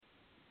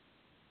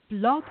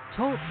Blog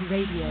Talk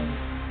Radio.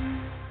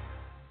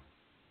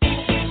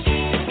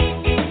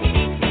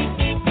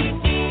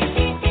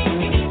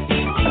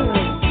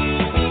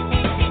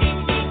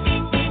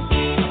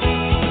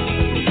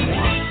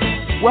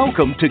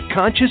 Welcome to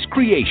Conscious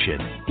Creation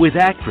with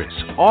actress,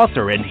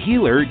 author, and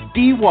healer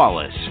Dee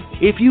Wallace.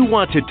 If you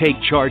want to take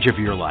charge of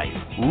your life,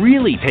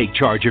 really take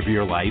charge of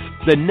your life,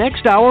 the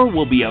next hour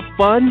will be a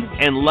fun,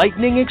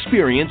 enlightening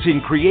experience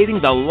in creating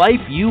the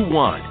life you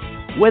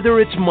want. Whether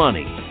it's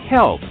money,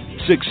 health,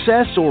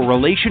 success, or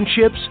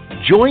relationships,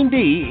 join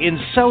Dee in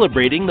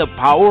celebrating the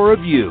power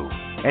of you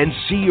and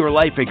see your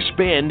life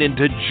expand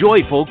into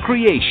joyful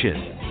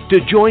creation. To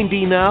join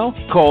Dee now,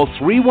 call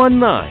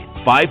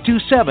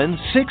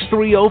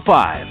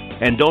 319-527-6305.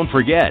 And don't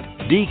forget,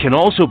 Dee can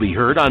also be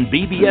heard on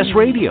BBS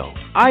Radio,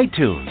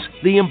 iTunes,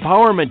 the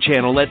Empowerment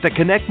Channel at the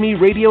Connect Me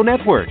Radio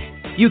Network.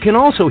 You can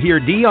also hear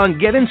Dee on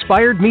Get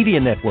Inspired Media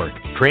Network,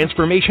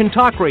 Transformation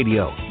Talk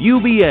Radio,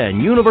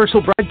 UBN,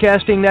 Universal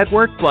Broadcasting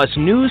Network, plus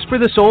News for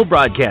the Soul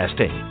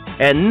Broadcasting.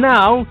 And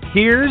now,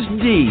 here's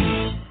Dee.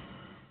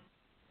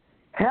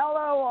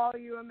 Hello, all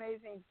you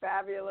amazing,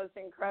 fabulous,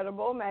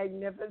 incredible,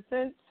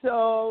 magnificent,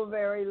 so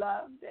very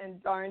loved,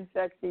 and darn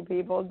sexy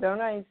people.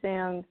 Don't I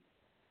sound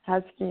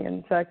husky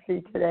and sexy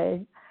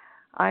today?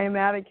 I am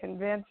at a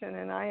convention,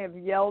 and I have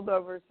yelled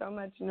over so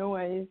much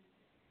noise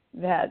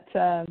that,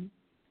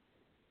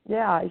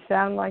 I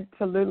sound like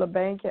Tallulah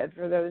Bankhead,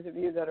 for those of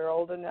you that are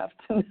old enough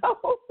to know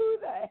who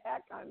the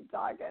heck I'm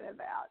talking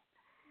about.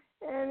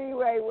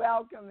 Anyway,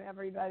 welcome,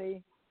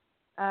 everybody.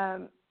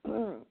 Some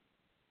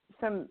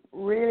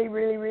really,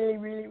 really, really,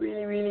 really,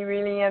 really, really,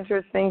 really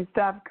interesting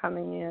stuff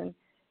coming in.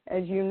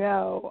 As you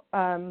know,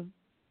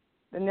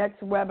 the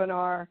next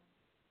webinar,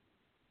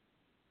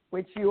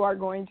 which you are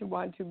going to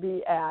want to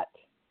be at,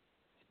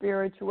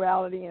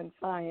 Spirituality and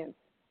Science.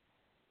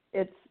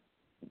 It's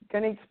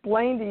going to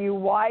explain to you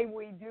why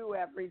we do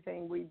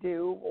everything we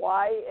do,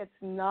 why it's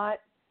not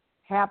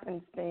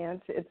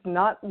happenstance, it's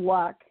not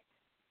luck,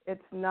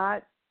 it's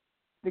not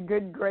the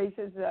good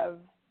graces of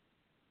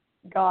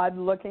God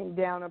looking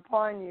down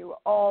upon you,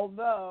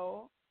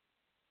 although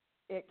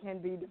it can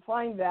be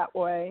defined that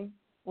way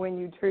when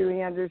you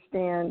truly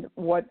understand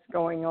what's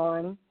going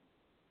on.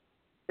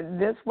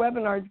 This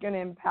webinar is going to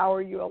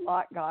empower you a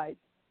lot, guys,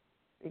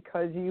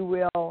 because you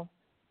will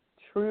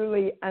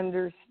truly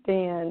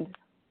understand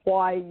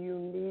why you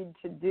need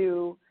to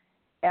do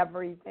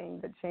everything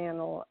the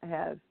channel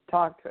has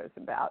talked to us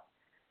about,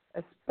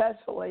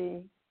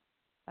 especially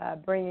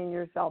bringing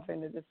yourself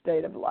into the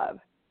state of love.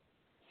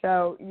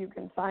 So you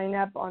can sign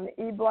up on the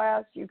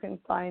eBlast. You can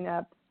sign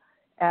up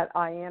at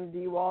I Am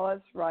Dee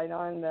Wallace right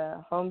on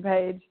the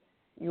homepage.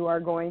 You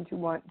are going to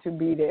want to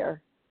be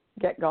there.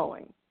 Get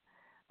going.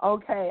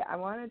 Okay, I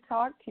want to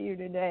talk to you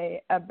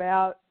today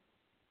about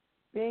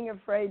being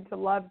afraid to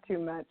love too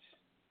much.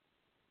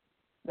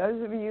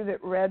 Those of you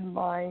that read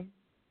my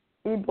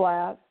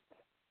eBlast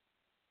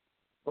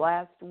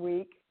last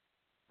week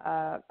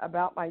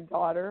about my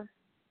daughter,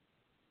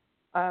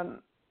 as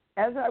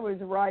I was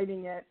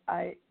writing it,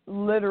 I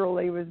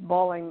literally was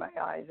bawling my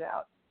eyes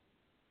out.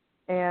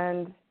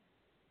 And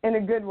in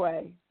a good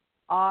way,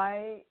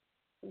 I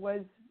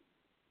was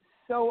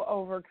so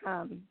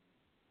overcome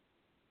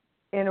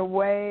in a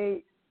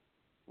way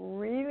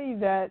really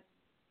that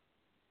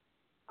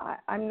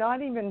I'm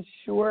not even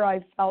sure I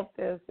felt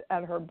this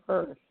at her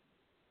birth,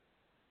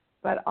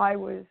 but I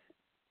was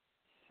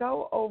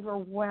so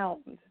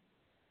overwhelmed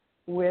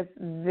with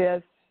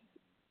this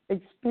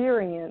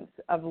experience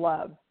of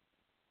love.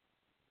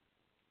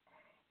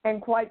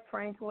 And quite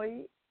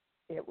frankly,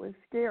 it was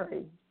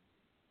scary.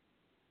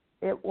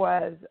 It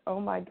was, oh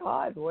my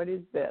God, what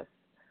is this?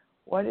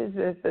 What is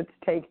this that's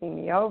taking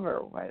me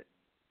over? It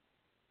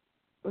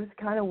was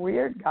kind of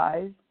weird,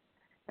 guys.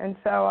 And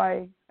so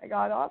I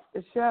got off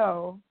the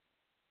show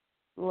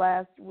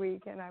last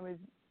week, and I was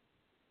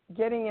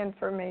getting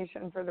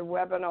information for the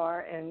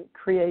webinar and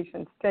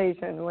Creation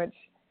Station, which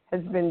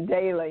has been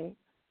daily.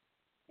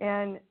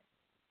 And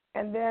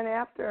then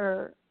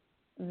after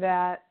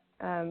that,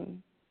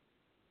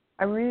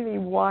 I really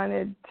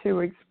wanted to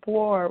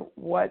explore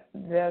what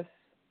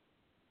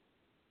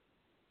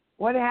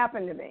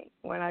happened to me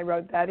when I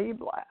wrote that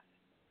e-blast.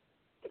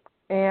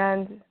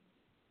 And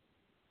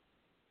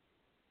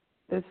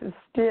this is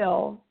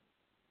still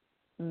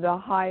the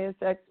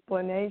highest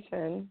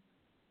explanation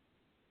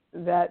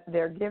that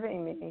they're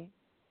giving me,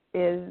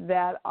 is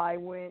that I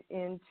went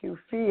into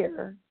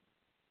fear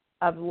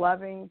of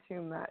loving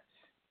too much.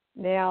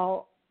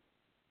 Now,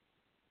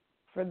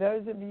 for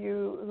those of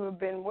you who have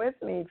been with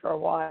me for a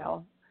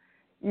while,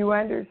 you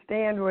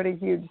understand what a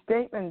huge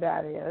statement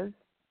that is,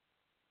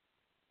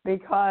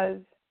 because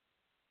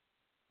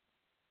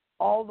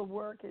all the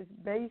work is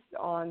based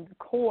on the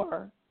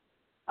core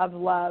of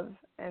love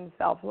and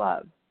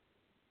self-love,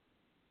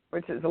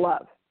 which is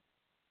love.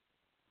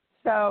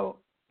 So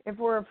if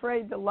we're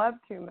afraid to love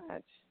too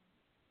much,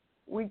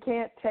 we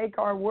can't take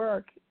our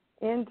work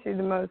into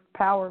the most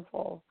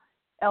powerful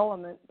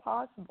element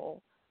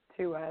possible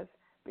to us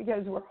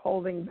because we're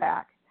holding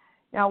back.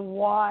 Now,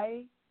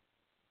 why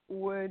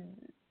would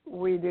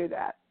we do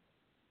that.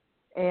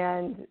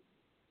 And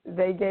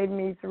they gave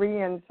me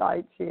 3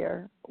 insights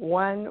here.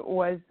 One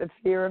was the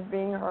fear of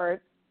being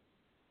hurt.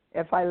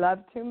 If I love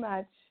too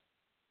much,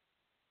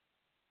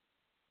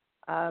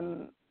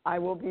 I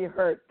will be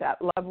hurt. That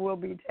love will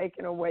be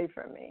taken away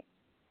from me.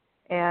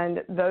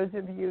 And those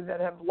of you that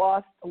have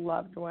lost a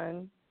loved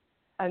one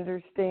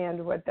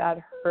understand what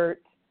that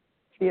hurt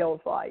feels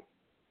like.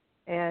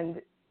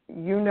 And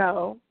you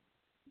know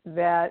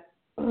that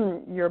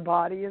your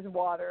body is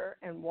water,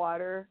 and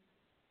water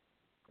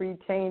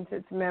retains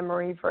its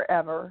memory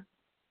forever.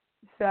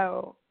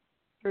 So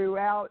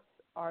throughout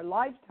our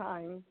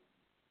lifetime,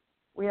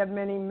 we have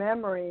many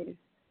memories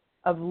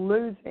of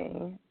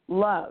losing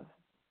love.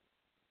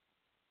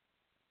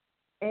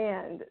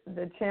 And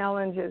the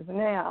challenge is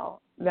now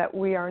that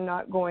we are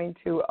not going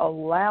to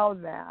allow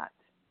that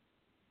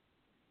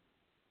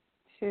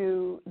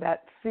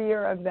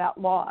fear of that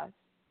loss.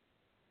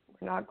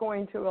 We're not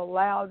going to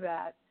allow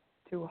that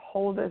to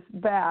hold us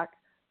back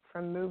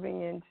from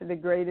moving into the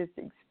greatest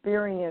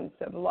experience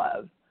of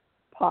love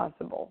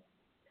possible.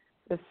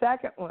 The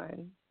second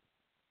one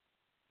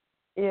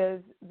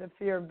is the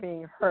fear of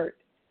being hurt.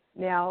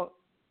 Now,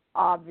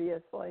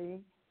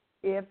 obviously,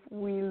 if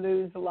we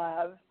lose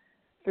love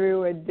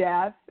through a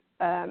death,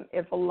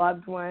 if a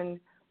loved one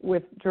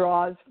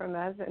withdraws from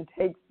us and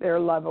takes their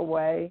love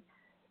away,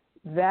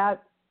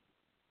 that's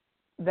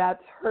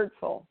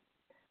hurtful.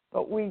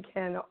 But we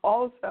can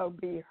also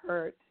be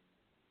hurt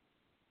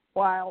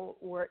while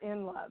we're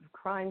in love.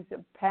 Crimes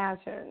of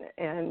passion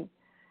and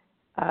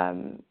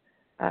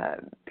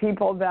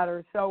people that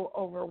are so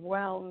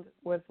overwhelmed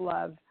with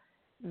love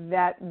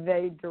that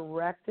they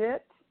direct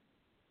it,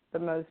 the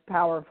most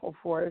powerful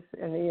force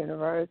in the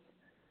universe,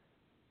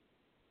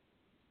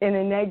 in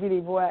a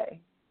negative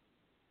way.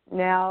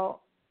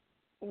 Now,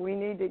 we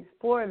need to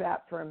explore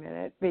that for a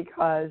minute,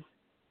 because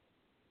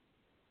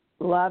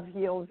love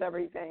heals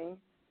everything,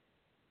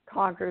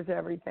 conquers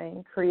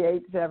everything,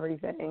 creates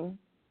everything,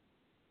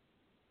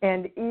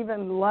 and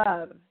even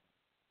love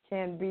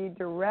can be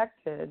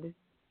directed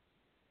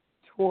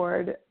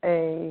toward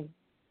a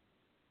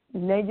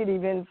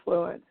negative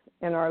influence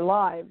in our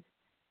lives,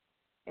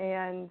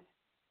 and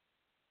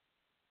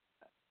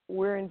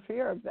we're in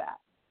fear of that.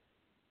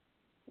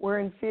 We're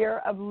in fear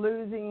of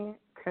losing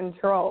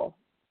control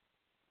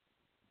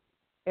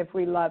if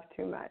we love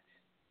too much,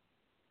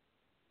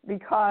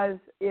 because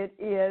it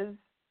is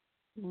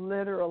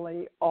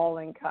literally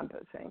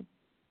all-encompassing,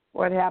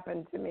 what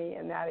happened to me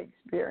in that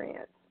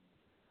experience.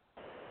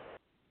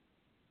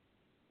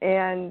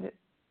 And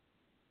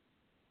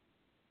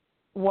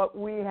what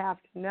we have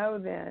to know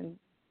then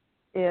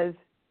is,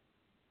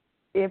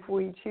 if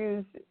we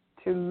choose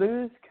to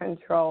lose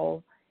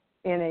control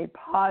in a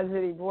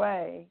positive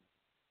way,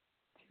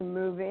 to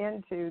move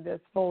into this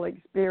full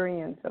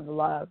experience of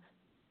love,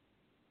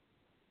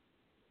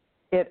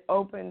 it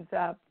opens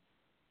up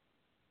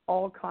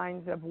all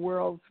kinds of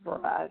worlds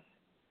for us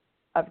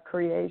of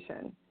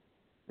creation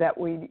that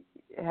we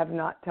have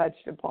not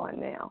touched upon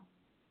now.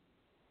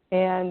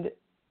 And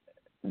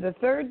the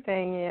third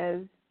thing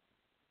is,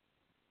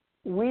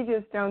 we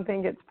just don't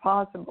think it's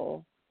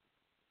possible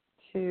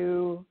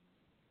to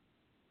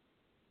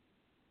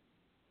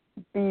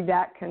be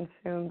that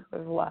consumed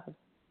with love.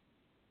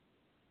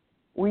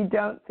 We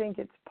don't think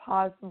it's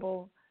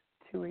possible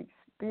to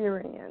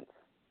experience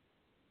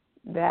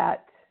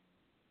that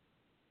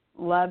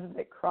love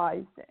that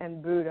Christ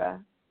and Buddha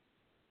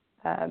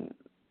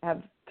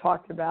have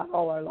talked about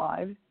all our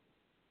lives,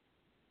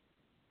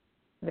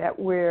 that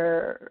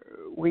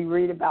we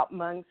read about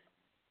monks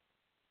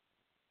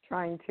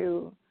trying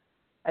to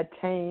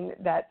attain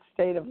that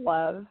state of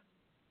love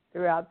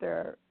throughout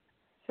their...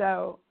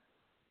 So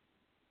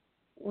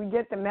we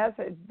get the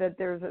message that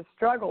there's a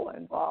struggle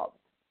involved,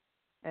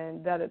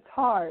 and that it's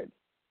hard,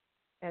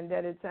 and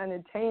that it's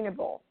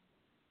unattainable.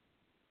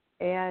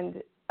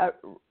 And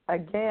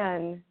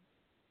again,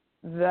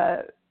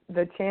 the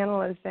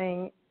channel is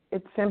saying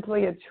it's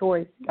simply a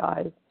choice,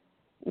 guys.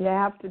 You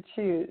have to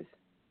choose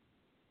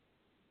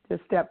to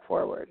step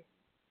forward.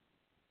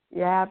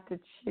 You have to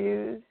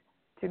choose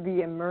to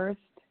be immersed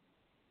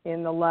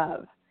in the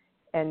love,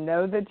 and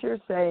know that you're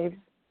safe,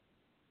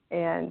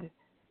 and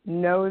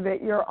know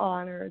that you're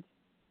honored,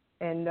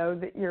 and know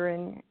that you're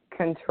in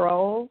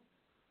control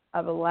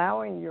of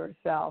allowing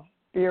yourself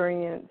to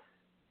experience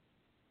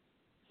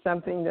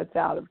something that's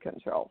out of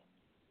control.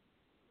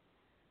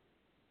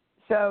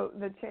 So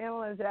the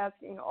channel is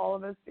asking all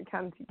of us to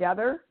come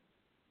together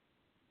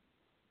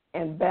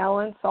and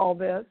balance all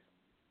this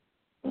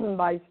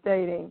by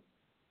stating,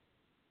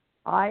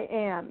 I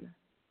am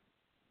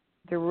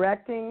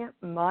directing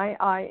my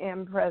I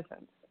am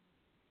presence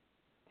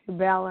to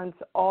balance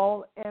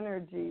all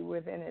energy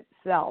within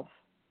itself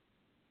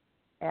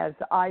as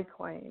I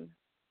claim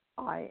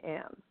I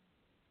am.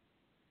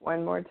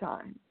 One more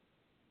time.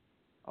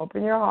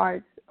 Open your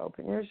hearts,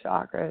 open your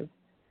chakras,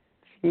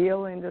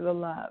 feel into the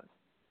love.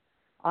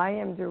 I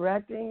am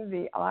directing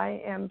the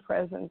I am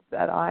presence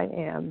that I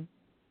am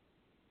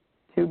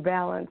to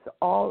balance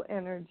all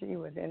energy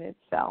within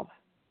itself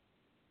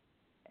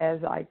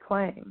as I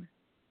claim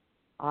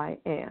I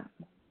am.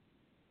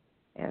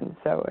 And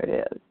so it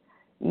is.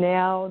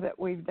 Now that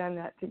we've done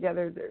that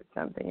together, there's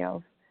something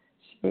else.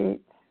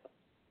 Sheets,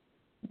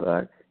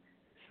 book,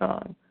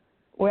 song.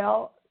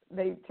 Well,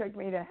 they took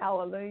me to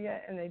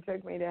Hallelujah and they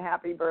took me to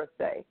Happy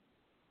Birthday.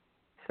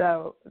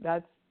 So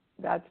that's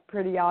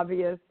pretty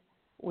obvious.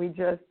 We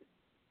just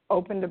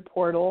opened a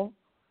portal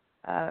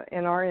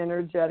in our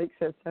energetic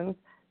systems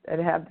that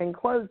have been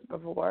closed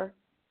before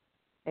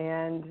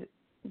and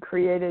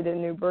created a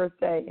new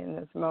birthday in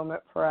this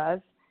moment for us.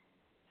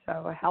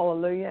 So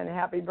hallelujah and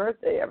happy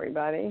birthday,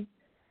 everybody.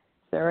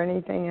 Is there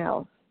anything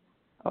else?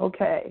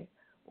 Okay,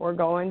 we're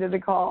going to the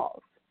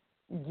calls.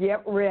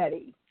 Get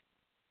ready.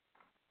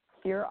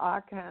 Here I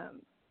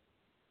come.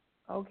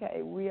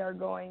 Okay, we are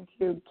going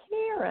to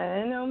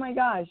Karen. Oh, my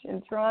gosh,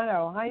 in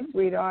Toronto. Hi,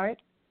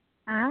 sweetheart.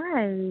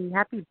 Hi,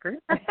 happy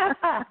birthday.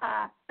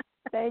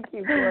 Thank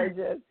you,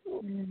 gorgeous.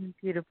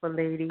 Beautiful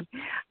lady.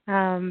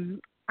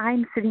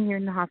 I'm sitting here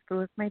in the hospital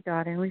with my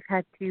daughter, and we've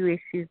had 2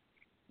 issues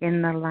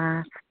in the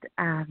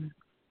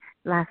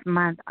last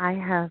month. I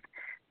have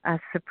a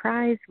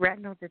surprise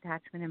retinal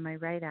detachment in my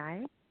right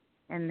eye,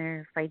 and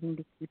they're fighting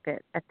to keep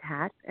it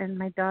attached. And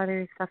my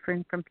daughter is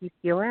suffering from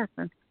PCOS,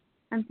 and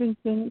I'm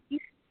thinking,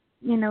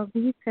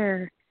 these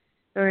are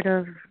sort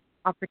of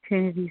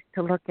opportunities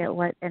to look at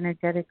what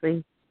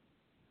energetically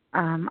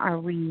are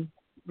we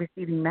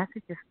receiving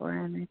messages for.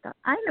 And I thought,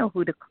 I know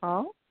who to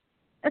call.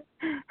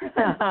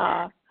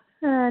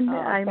 And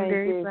I'm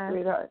very glad.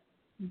 Sweetheart.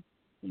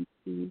 Thank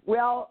you.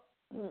 Well,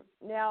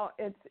 now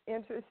it's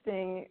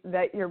interesting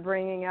that you're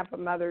bringing up a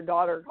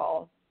mother-daughter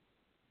call.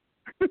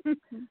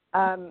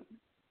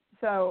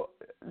 So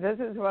this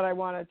is what I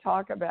want to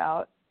talk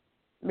about,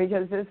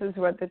 because this is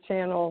what the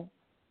channel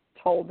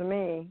told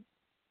me,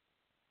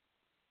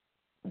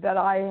 that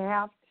I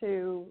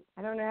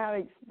don't know how to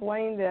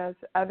explain this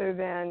other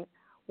than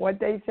what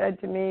they said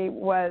to me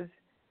was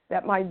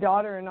that my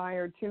daughter and I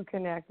are too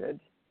connected.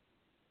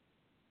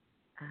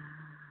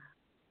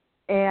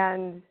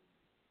 And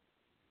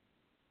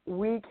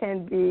we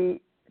can the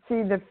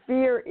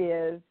fear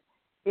is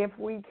if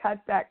we cut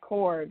that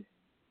cord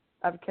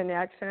of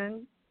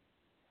connection,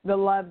 the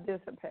love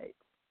dissipates.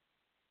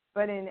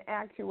 But in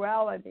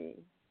actuality,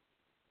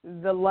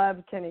 the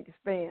love can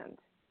expand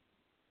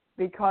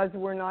because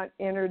we're not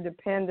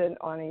interdependent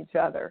on each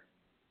other.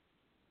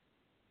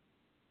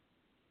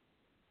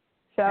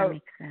 So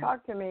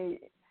talk to me.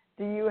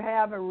 Do you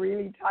have a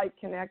really tight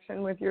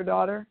connection with your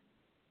daughter?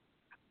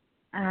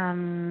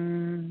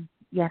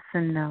 Yes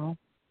and no.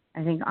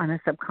 I think on a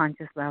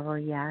subconscious level,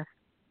 yes.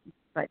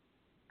 But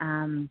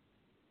her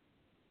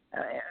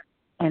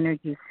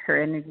energy is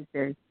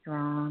very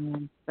strong,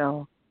 and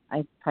so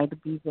I try to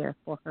be there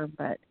for her,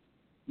 but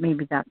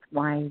maybe that's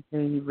why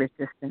the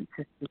resistance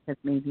is because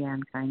maybe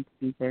I'm trying to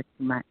be there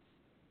too much.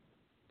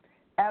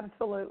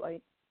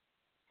 Absolutely.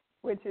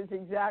 Which is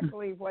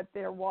exactly what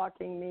they're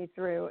walking me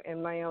through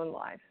in my own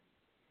life.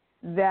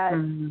 That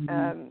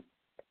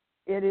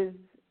it is,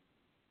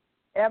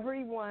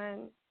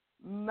 everyone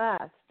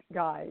must,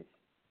 guys,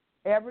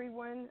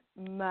 everyone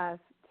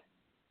must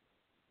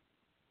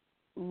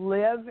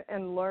live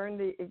and learn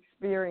the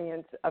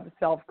experience of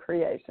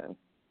self-creation.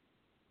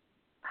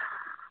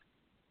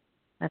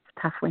 That's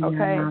tough when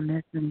you're a mom,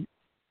 isn't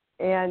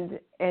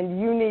it? And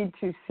you need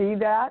to see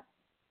that.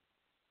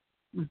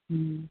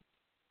 Mm-hmm.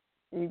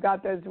 You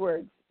got those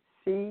words.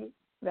 See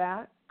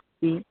that?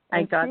 See,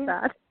 I got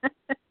that.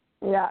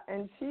 Yeah,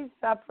 and she's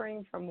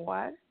suffering from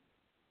what?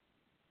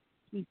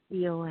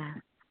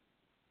 PCOS.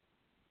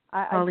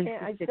 I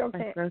still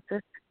can't.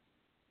 Fibrosis.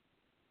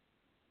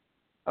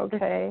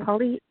 Okay.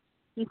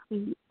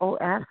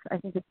 PCOS. I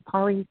think it's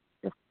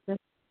polycystic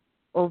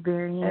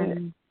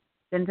ovarian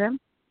syndrome.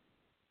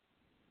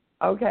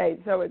 Okay,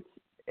 so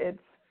it's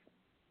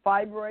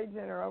fibroids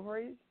in her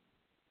ovaries?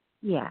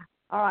 Yeah.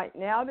 All right,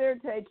 now they're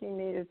taking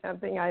me to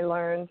something I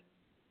learned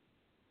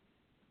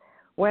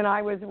when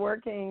I was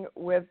working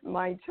with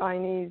my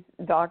Chinese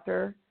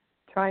doctor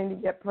trying to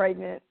get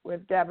pregnant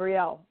with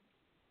Gabrielle.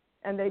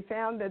 And they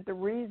found that the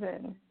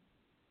reason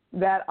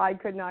that I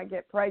could not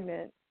get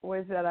pregnant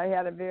was that I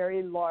had a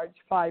very large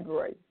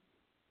fibroid,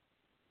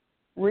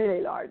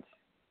 really large,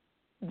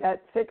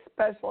 that 6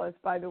 specialists,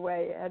 by the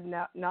way, had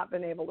not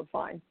been able to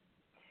find.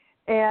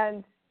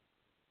 And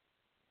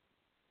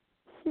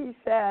he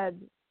said,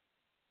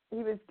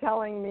 he was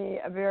telling me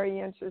a very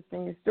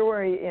interesting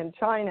story in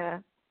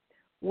China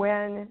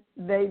when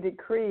they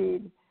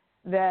decreed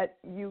that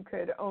you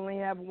could only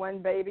have one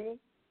baby,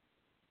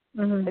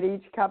 that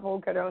each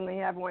couple could only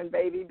have one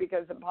baby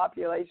because the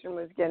population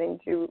was getting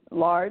too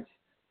large,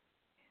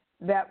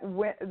 that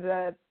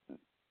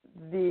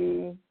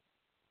the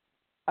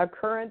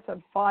occurrence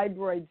of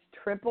fibroids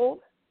tripled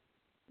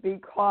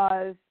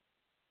because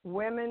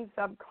women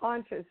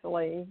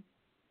subconsciously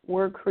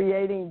were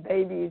creating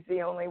babies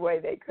the only way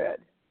they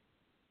could.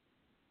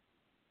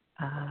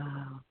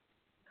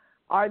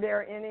 Are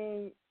there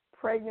any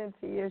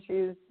pregnancy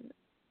issues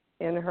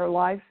in her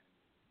life?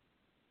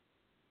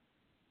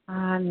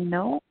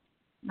 No,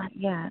 not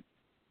yet.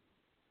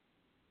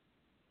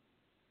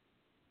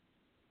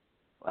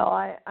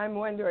 Well, I'm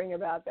wondering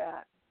about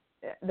that.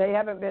 They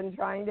haven't been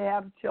trying to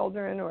have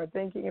children or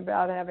thinking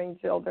about having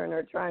children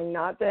or trying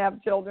not to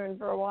have children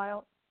for a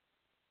while?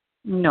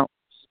 No,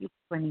 he's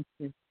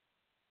 22.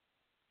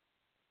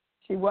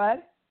 She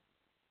what?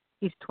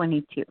 He's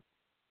 22.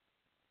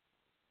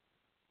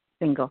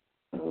 Single.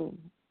 Mm.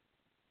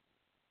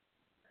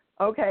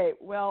 Okay,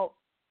 well,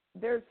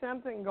 there's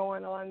something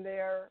going on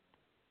there.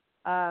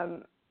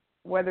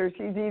 Whether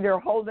she's either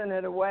holding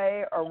it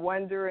away or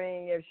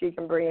wondering if she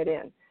can bring it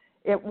in.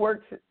 It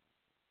works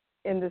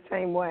in the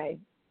same way,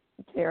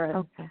 Karen.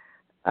 Okay.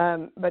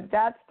 But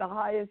that's the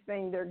highest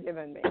thing they're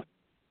giving me.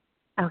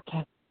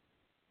 Okay.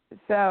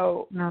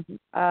 So, No.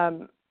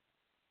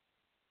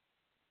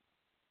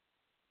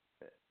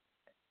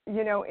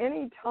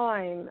 any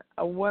time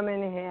a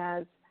woman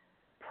has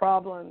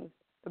problems,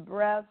 the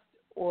breast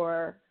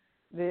or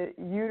the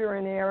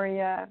uterine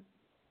area,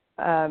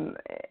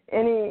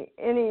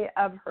 any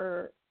of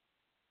her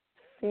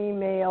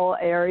female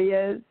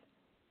areas,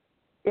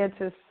 it's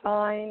a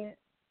sign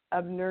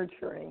of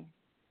nurturing,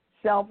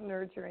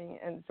 self-nurturing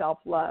and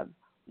self-love,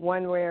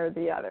 one way or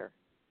the other.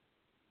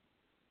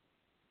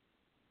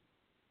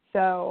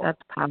 So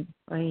That's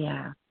probably,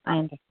 yeah, I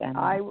understand.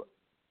 I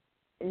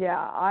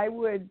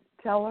would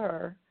tell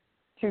her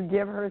to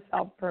give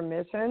herself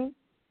permission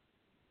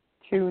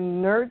to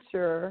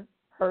nurture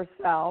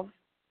herself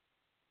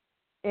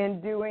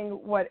in doing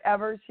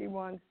whatever she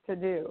wants to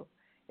do.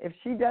 If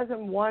she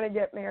doesn't want to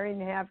get married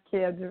and have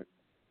kids,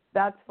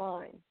 that's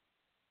fine.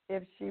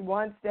 If she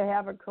wants to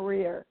have a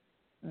career,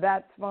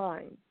 that's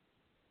fine.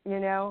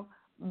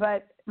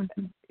 But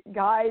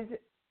guys,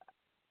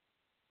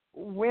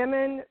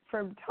 women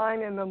from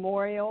time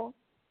immemorial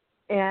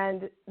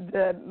and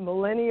the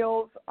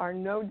millennials are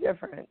no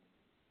different.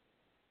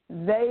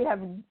 They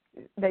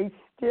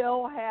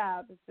still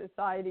have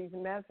society's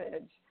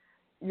message.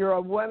 You're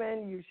a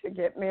woman, you should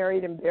get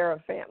married and bear a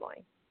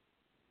family.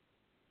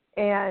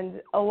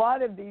 And a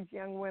lot of these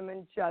young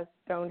women just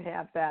don't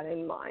have that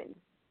in mind.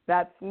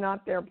 That's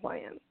not their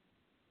plan,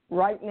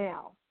 right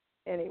now,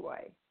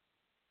 anyway.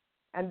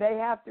 And they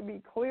have to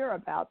be clear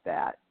about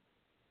that,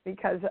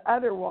 because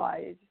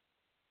otherwise,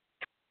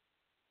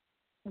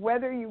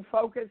 whether you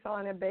focus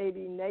on a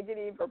baby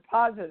negative or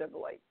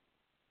positively,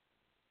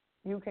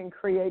 you can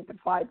create the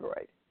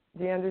fibroid.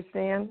 Do you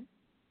understand?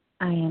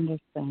 I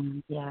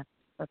understand, yes.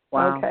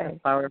 Wow, okay. That's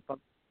powerful.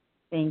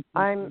 Thank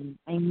you.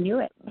 I knew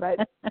it. but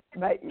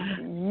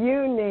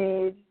you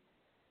need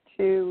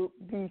to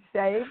be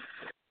safe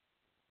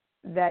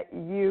that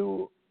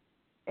you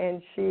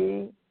and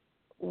she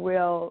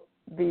will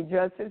be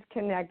just as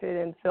connected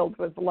and filled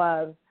with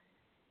love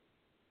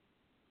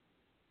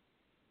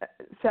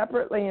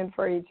separately and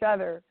for each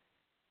other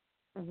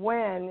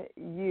when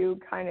you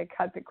kind of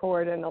cut the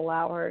cord and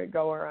allow her to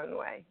go her own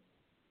way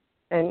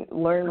and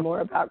learn more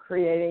about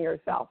creating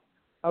herself.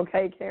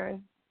 Okay,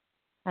 Karen?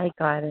 I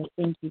got it.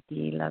 Thank you,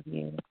 Dee. Love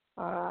you.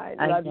 All right.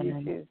 Love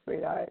you too,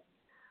 sweetheart.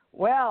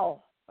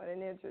 Well, what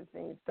an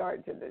interesting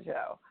start to the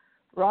show.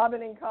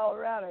 Robin in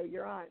Colorado,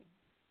 you're on.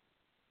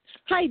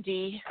 Hi,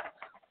 Dee.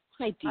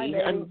 Hi, Dee.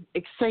 I'm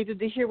excited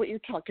to hear what you're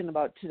talking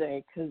about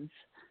today because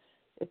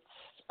it's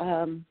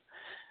I'm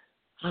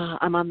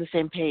on the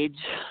same page.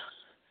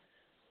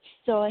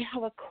 So I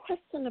have a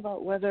question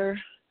about whether,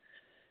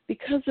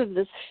 because of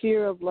this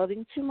fear of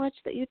loving too much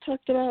that you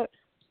talked about,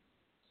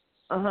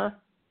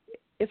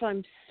 if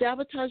I'm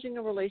sabotaging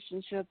a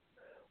relationship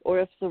or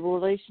if the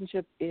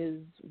relationship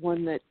is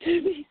one that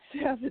to be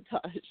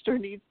sabotaged or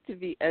needs to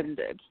be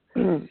ended.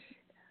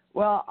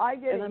 Well, I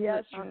get a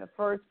yes on the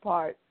first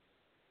part.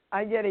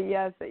 I get a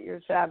yes that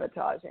you're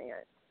sabotaging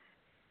it,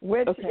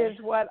 which is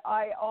what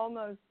I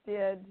almost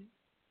did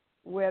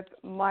with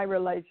my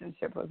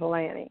relationship with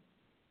Lanny.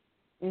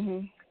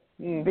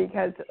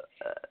 Because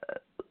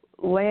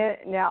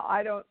now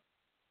I don't,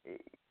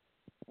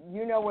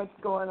 you know what's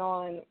going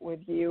on with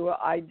you.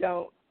 I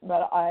don't,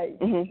 but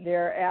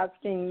they're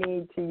asking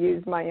me to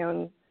use my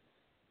own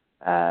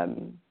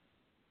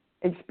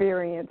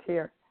experience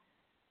here.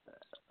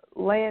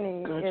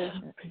 Lanny is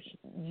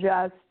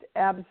just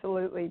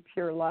absolutely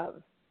pure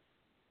love.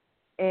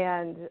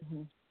 And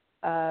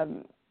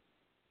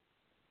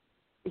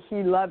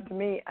he loved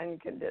me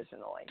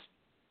unconditionally.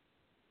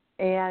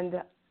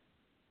 And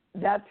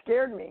that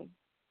scared me.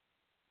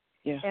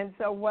 Yeah. And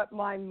so what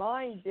my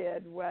mind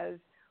did was,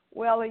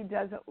 well, he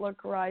doesn't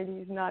look right.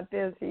 He's not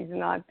this. He's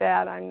not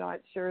that. I'm not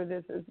sure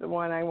this is the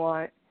one I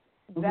want.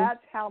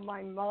 That's how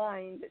my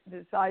mind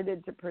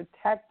decided to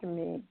protect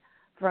me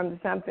from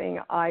something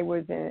I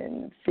was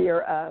in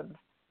fear of,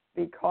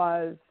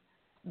 because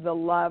the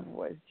love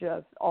was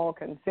just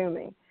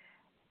all-consuming,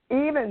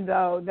 even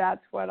though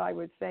that's what I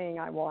was saying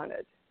I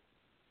wanted.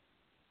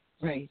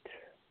 Right.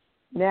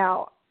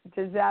 Now,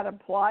 does that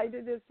apply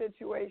to this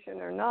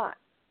situation or not?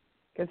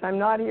 Because I'm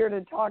not here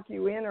to talk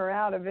you in or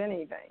out of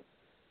anything.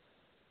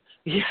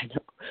 Yeah,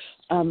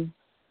 I know.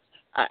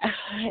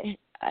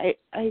 I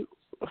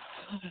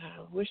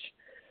wish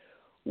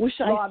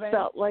Robin, I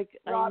felt like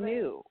Robin, I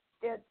knew.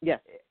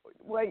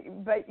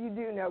 But you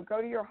do know.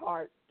 Go to your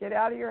heart. Get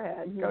out of your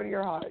head. Go to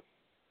your heart.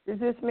 Does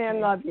this man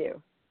love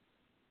you?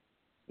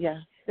 Yeah.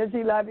 Does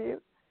he love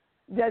you?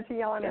 Does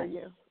he honor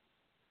Yes.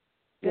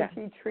 you? Does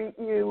he treat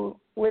you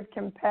with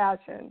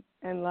compassion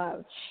and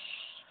love?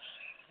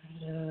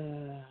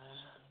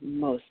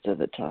 Most of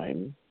the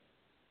time.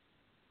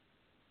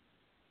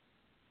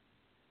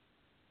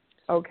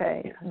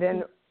 Okay,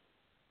 then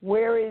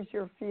where is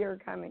your fear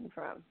coming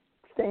from?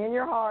 Stay in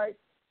your heart.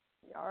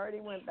 You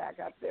already went back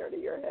up there to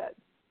your head.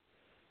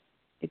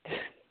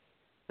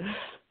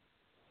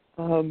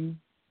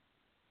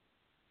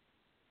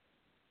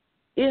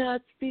 Yeah,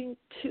 it's being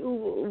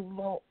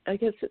too. I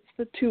guess it's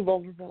the too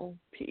vulnerable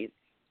piece.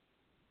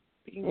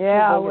 Being too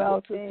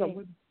vulnerable to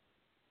someone.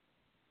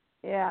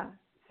 Yeah,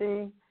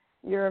 see,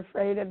 you're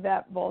afraid of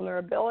that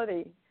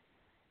vulnerability,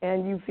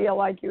 and you feel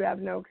like you have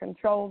no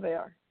control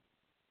there.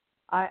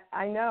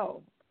 I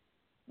know,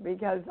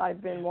 because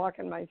I've been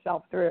walking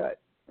myself through it,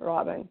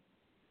 Robin.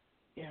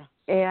 Yeah.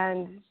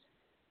 And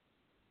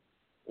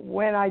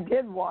when I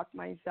did walk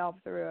myself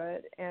through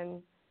it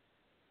and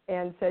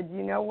said,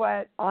 you know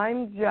what,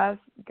 I'm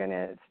just going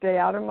to stay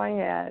out of my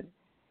head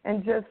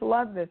and just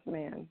love this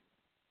man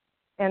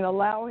and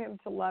allow him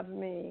to love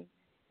me,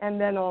 and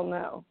then I'll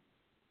know.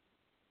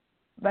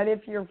 But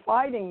if you're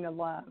fighting the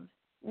love,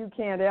 you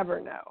can't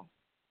ever know.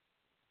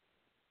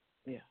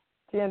 Yeah.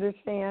 Do you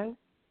understand?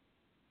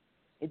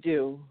 I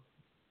do.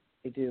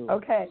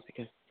 Okay.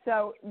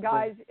 So,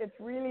 guys, it's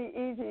really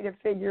easy to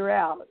figure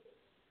out.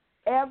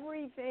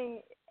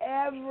 Everything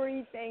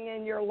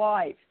in your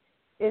life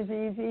is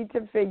easy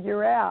to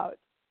figure out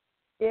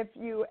if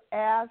you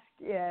ask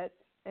it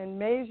and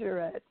measure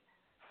it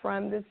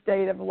from the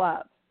state of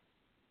love.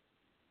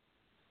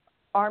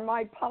 Are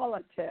my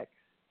politics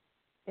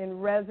in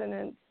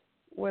resonance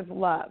with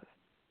love?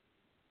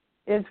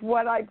 Is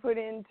what I put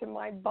into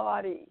my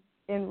body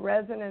in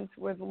resonance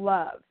with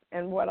love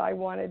and what I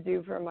want to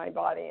do for my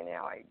body and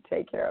how I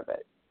take care of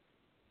it?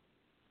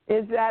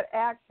 Is that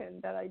action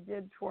that I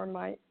did toward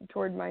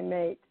my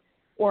mate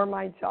or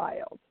my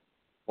child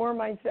or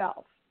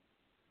myself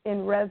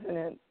in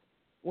resonance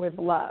with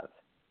love?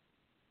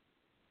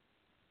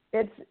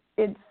 It's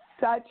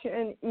such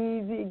an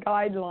easy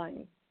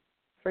guideline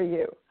for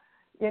you.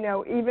 You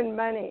know, even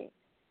money.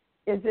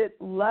 Is it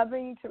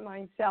loving to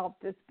myself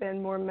to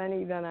spend more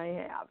money than I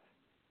have?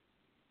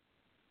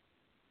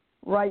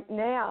 Right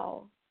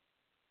now,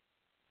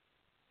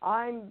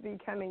 I'm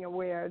becoming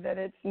aware that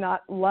it's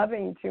not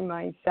loving to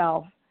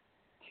myself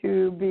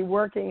to be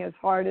working as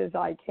hard as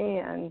I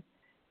can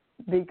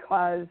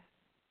because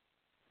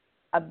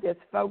of this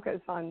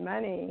focus on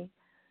money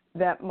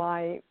that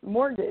my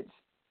mortgage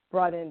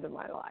brought into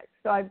my life.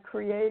 So I've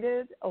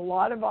created a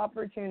lot of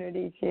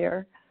opportunities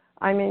here.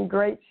 I'm in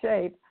great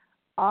shape.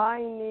 I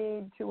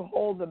need to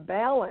hold the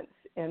balance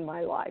in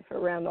my life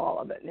around all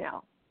of it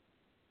now.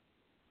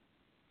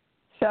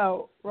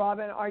 So,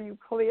 Robin, are you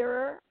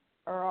clearer,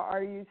 or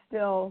are you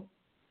still?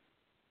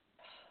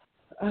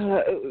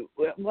 Well,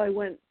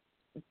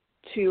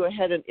 I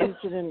had an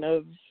incident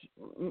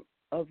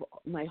of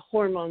my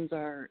hormones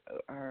are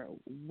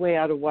way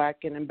out of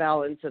whack and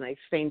imbalance, and I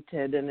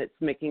fainted, and it's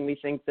making me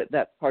think that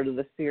that's part of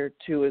the fear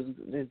too,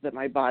 is that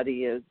my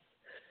body is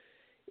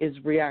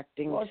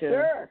reacting well, to.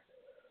 Sure.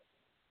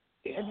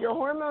 If your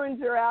hormones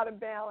are out of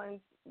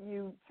balance,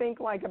 you think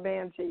like a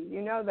banshee.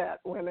 You know that,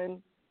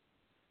 women.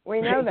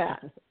 We know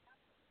that.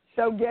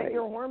 So get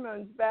your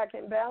hormones back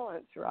in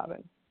balance,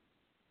 Robin.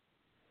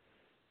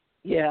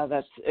 Yeah,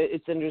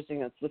 it's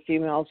interesting. That's the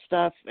female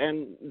stuff,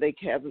 and they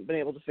haven't been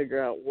able to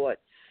figure out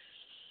what's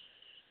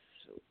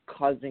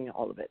causing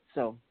all of it.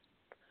 So,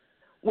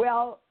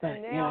 well,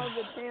 and now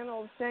the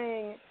channel's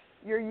saying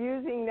you're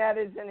using that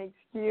as an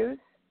excuse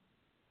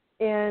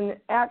in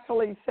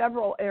actually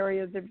several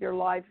areas of your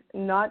life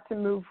not to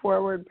move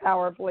forward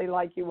powerfully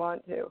like you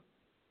want to.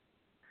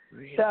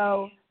 Really?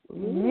 So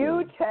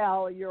you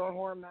tell your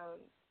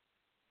hormones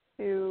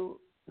to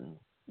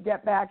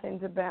get back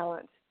into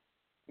balance.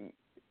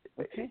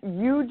 Okay.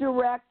 You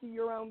direct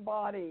your own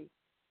body,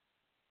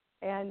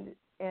 and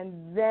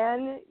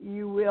then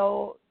you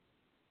will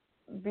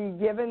be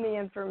given the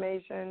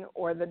information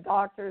or the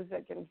doctors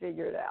that can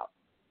figure it out.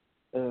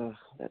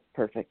 That's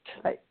perfect.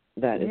 Right.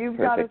 That is You've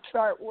perfect. got to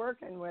start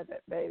working with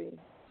it, baby.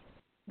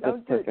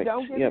 Don't give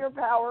Yep. your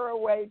power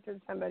away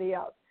to somebody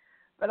else.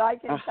 But I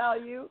can tell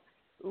you,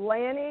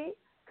 Lanny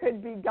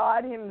could be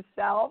God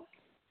himself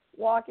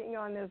walking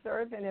on this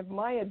earth, and if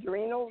my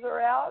adrenals are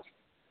out,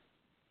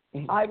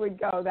 I would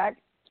go, that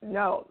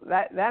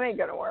ain't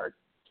going to work.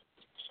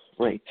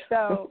 Right.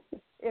 So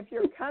if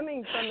you're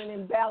coming from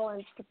an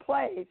imbalanced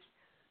place,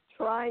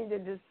 trying to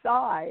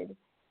decide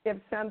if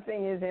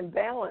something is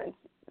imbalanced,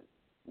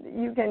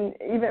 you can,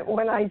 even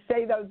when I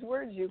say those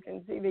words, you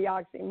can see the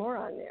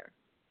oxymoron there.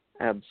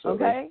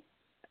 Absolutely. Okay?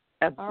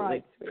 Absolutely. All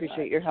right,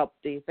 appreciate your help,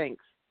 Dee.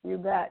 Thanks. You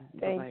bet.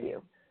 Thank Bye-bye.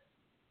 you.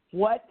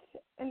 What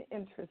an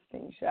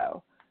interesting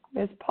show.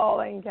 Miss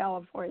Paula in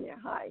California.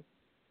 Hi.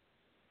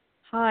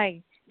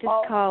 Hi. This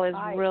Paula, call is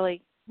hi.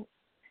 really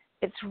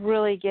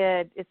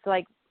good. It's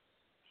like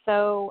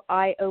so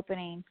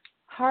eye-opening,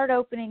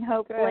 heart-opening,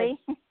 hopefully.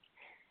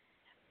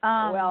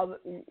 Well,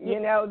 you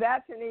know,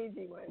 that's an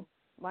easy one.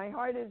 My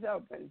heart is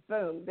open.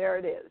 Boom, there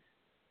it is.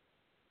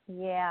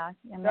 Yeah,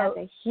 and that's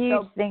a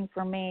huge thing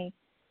for me.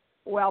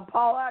 Well,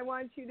 Paula, I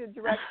want you to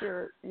direct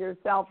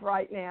yourself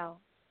right now.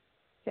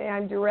 Say,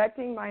 I'm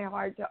directing my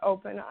heart to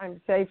open.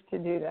 I'm safe to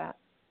do that.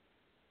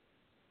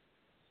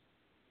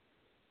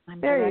 I'm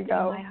there directing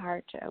you go. my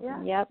heart to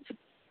open. Yeah. Yep.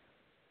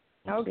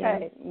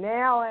 Okay,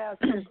 now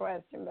ask your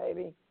question,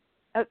 baby.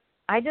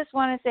 I just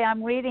want to say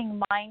I'm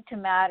reading Mind to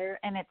Matter,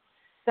 and it's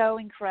so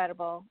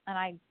incredible, and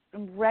I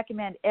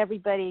recommend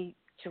everybody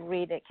to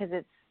read it because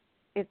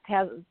it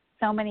has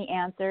so many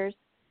answers.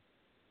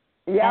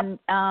 Yep.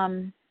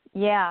 And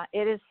yeah,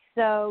 it is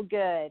so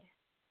good.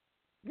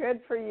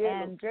 Good for you.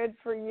 And, good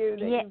for you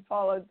that you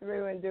followed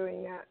through in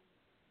doing that.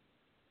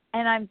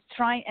 And I'm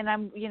trying, and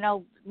I'm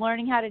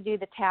learning how to do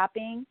the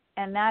tapping,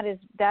 and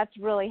that's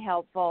really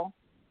helpful.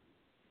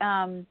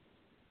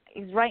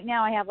 Because right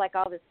now I have like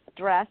all this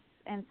stress,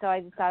 and so I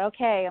just thought,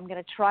 okay, I'm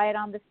going to try it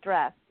on the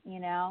stress,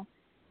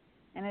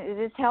 and it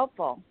is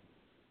helpful.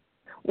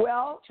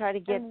 Well, try to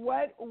get. And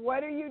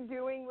what are you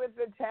doing with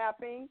the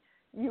tapping?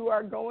 You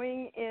are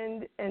going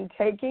in and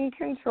taking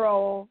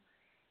control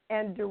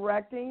and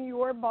directing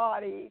your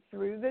body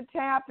through the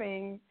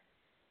tapping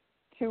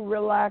to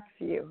relax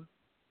you.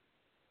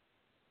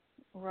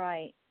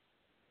 Right.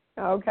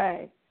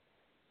 Okay.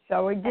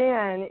 So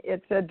again,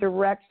 it's a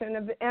direction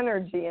of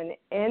energy, and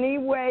any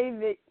way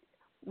that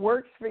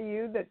works for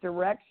you that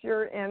directs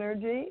your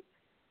energy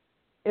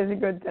is a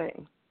good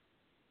thing.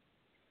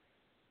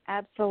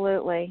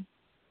 Absolutely.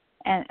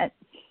 And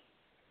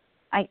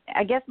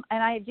I guess,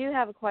 and I do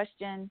have a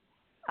question.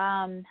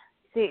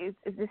 See,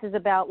 this is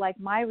about like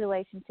my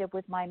relationship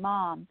with my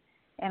mom,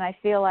 and I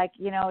feel like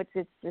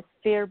it's just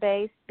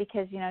fear-based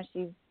because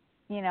she's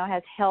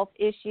has health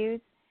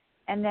issues,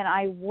 and then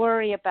I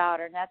worry about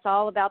her, and that's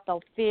all about the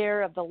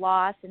fear of the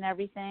loss and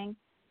everything.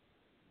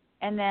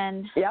 And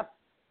then yep,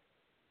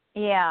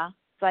 yeah,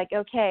 it's like,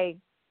 okay,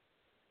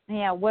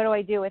 yeah, what do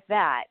I do with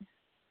that?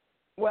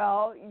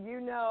 Well,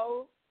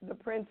 the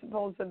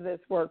principles of this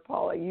work,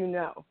 Paula,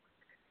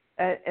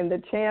 and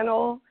the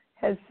channel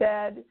has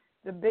said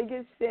the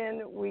biggest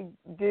sin we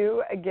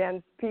do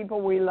against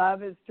people we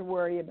love is to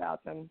worry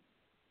about them.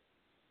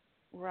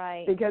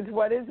 Right. Because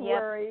what is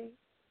worry?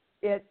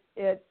 It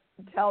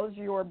tells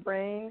your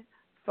brain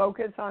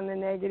focus on the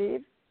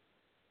negative,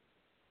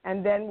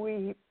 and then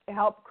we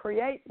help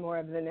create more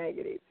of the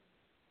negative.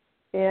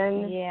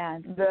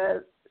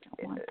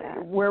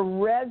 We're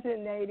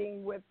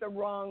resonating with the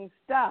wrong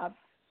stuff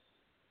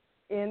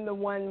in the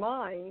one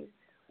mind.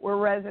 We're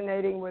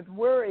resonating with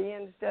worry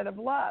instead of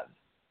love.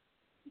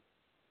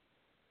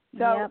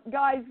 So,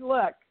 guys,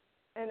 look,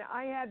 and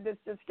I had this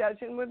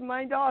discussion with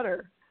my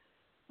daughter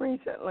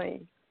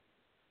recently.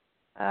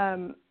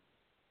 I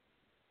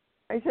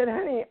said,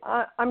 honey,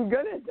 I'm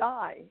going to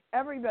die.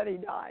 Everybody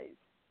dies.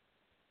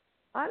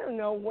 I don't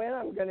know when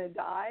I'm going to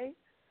die.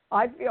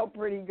 I feel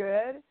pretty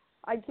good.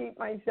 I keep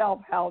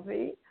myself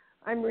healthy.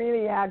 I'm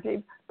really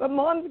active. But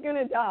Mom's going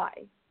to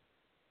die.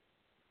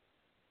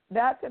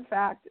 That's a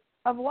fact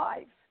of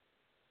life.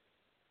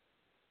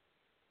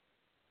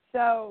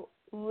 So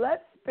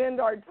let's spend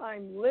our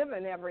time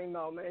living every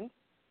moment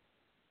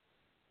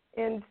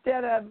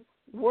instead of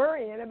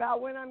worrying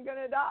about when I'm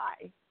going to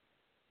die.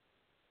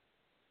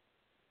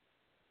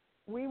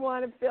 We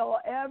want to fill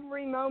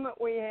every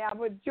moment we have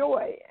with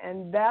joy,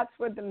 and that's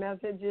what the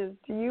message is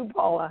to you,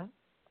 Paula.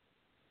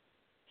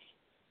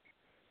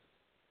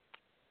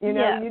 You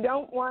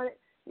don't want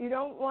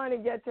to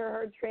get to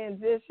her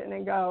transition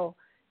and go,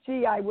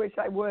 gee, I wish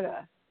I would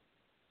have.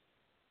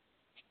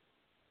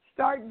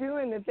 Start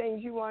doing the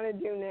things you want to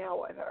do now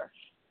with her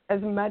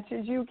as much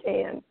as you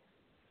can,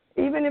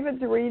 even if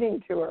it's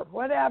reading to her,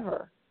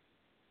 whatever.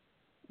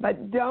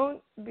 But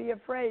don't be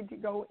afraid to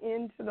go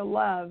into the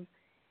love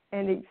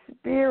and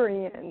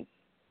experience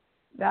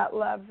that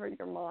love for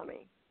your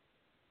mommy.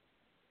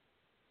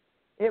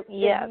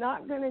 It's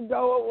not going to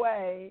go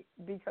away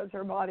because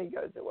her body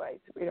goes away,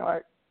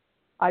 sweetheart.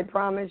 I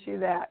promise you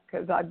that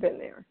because I've been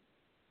there.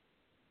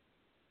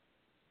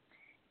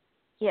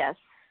 Yes.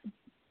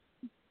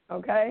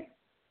 Okay?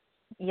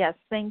 Yes,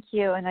 thank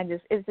you. And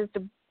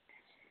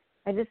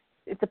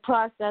it's a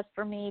process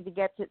for me to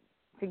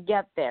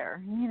get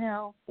there,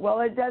 Well,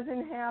 it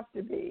doesn't have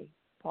to be,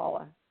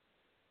 Paula.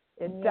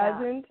 It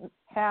doesn't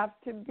have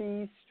to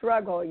be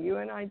struggle. You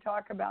and I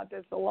talk about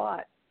this a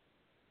lot.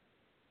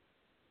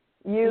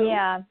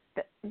 You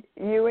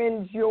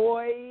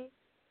enjoy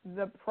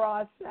the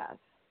process.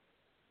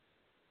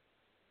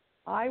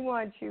 I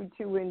want you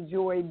to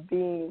enjoy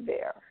being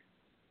there.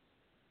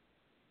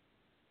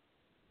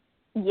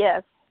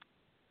 Yes.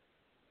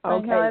 Okay, I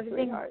know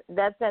everything. Sweetheart.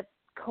 That's that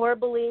core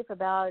belief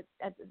about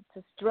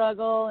the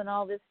struggle and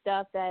all this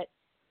stuff So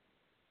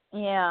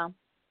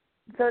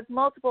it's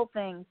multiple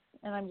things,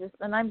 and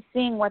I'm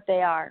seeing what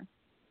they are.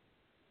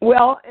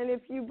 Well, and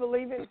if you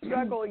believe in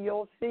struggle,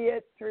 you'll see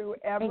it through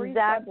every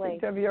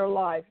subject of your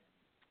life.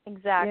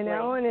 Exactly.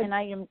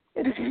 And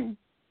it's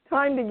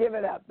time to give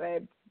it up,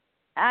 babe.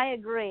 I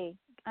agree.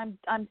 I'm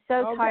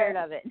so tired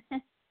of it.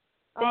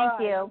 Thank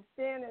right, you. I'm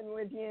standing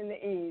with you in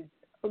the ease.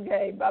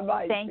 Okay,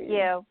 bye-bye. Thank sweetie.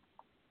 you.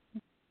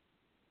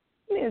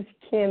 Miss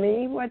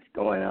Kimmy, what's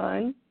going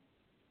on?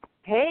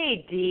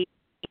 Hey, Dee.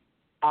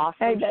 Awesome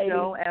Hey, baby.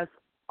 show as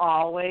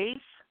always.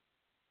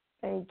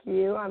 Thank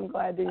you. I'm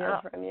glad to hear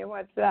from you.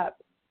 What's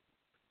up?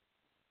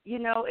 You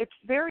know, it's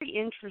very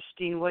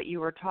interesting what you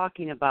were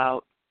talking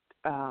about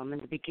in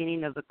the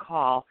beginning of the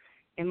call,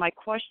 and my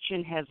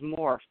question has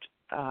morphed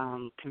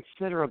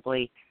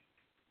considerably.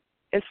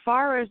 As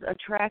far as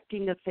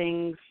attracting the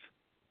things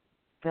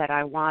that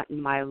I want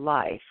in my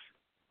life,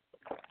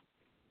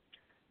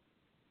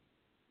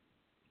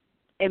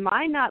 am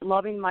I not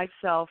loving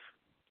myself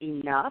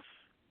enough,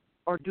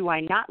 or do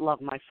I not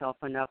love myself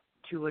enough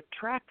to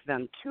attract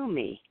them to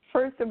me?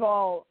 First of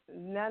all,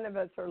 none of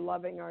us are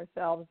loving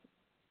ourselves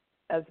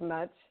as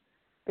much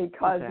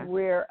because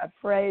we're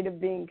afraid of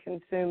being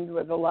consumed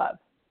with the love.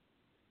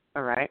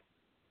 All right.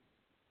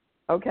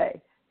 Okay.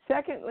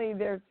 Secondly,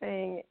 they're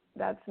saying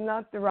that's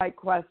not the right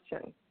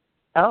question.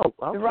 Oh,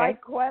 okay.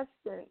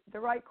 The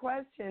right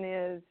question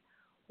is,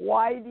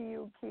 why do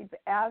you keep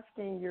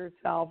asking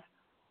yourself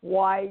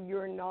why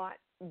you're not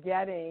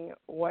getting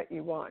what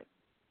you want?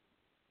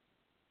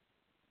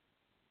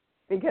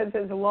 Because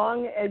as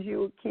long as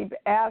you keep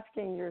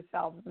asking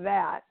yourself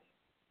that,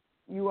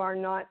 you are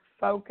not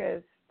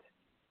focused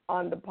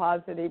on the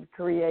positive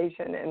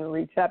creation and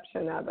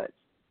reception of it.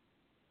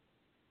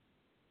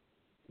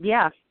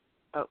 Yeah,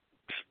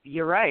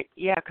 you're right.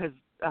 Yeah,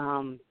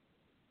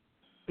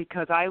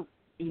 because I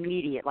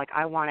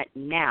I want it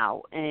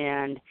now,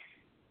 and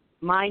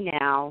my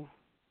now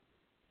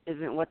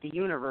isn't what the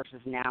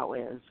universe's now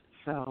is.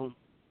 So.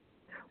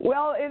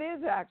 Well, it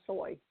is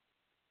actually.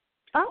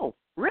 Oh,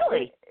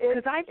 really? It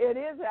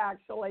is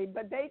actually,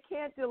 but they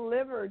can't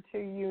deliver to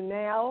you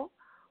now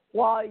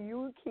while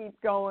you keep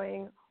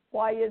going,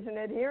 why isn't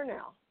it here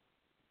now?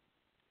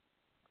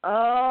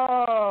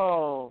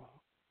 Oh,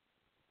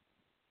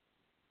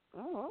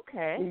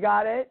 okay. You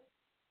got it?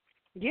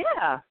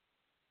 Yeah.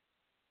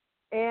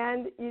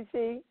 And you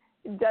see,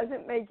 it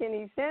doesn't make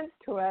any sense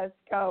to us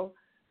go,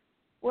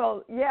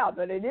 well, yeah,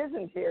 but it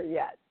isn't here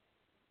yet.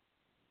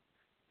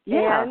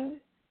 Yeah.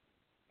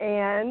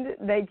 And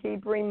they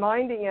keep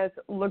reminding us,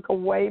 look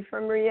away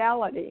from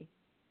reality.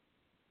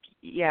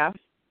 Yeah.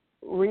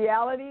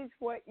 Reality's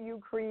what you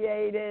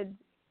created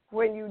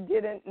when you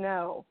didn't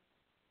know.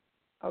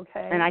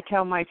 Okay. And I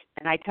tell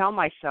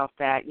myself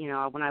that, you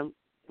know, when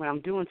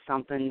I'm doing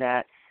something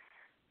that,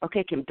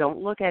 okay, Kim, don't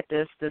look at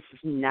this. This is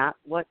not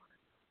what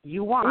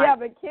you want. Yeah,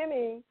 but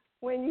Kimmy,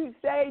 when you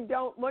say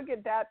don't look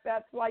at that,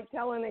 that's like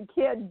telling a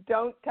kid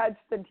don't touch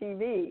the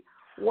TV.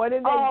 What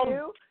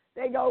do?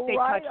 They go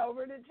right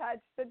over to touch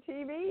the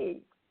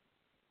TV.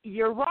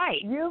 You're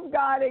right. You've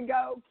got to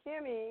go,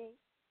 Kimmy,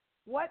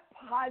 what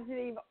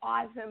positive,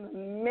 awesome,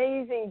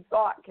 amazing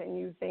thought can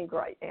you think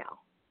right now?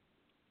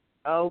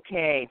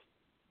 Okay.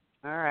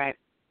 All right.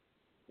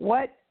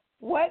 What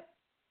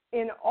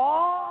in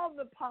all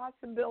the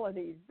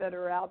possibilities that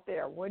are out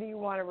there, what do you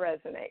want to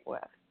resonate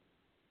with?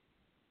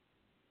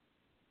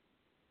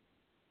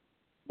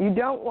 You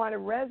don't want to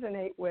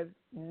resonate with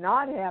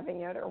not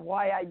having it or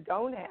why I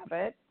don't have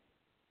it.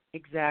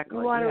 Exactly.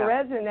 You want to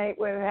resonate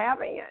with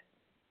having it.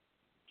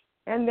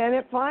 And then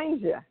it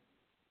finds you.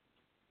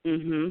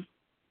 Mhm.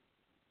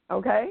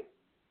 Okay?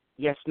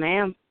 Yes,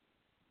 ma'am.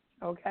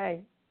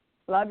 Okay.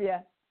 Love you.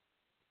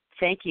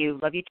 Thank you.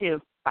 Love you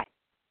too. Bye.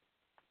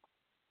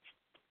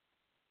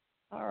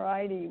 All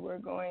righty. We're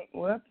going,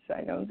 whoops,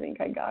 I don't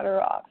think I got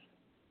her off.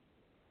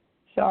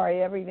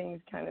 Sorry,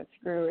 everything's kind of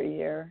screwy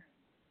here.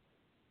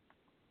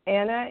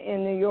 Anna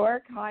in New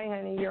York. Hi,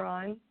 honey, you're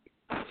on.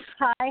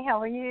 Hi, how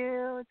are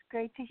you? It's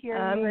great to hear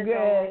you. I'm good.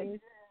 Always.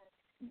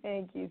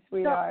 Thank you,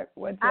 sweetheart.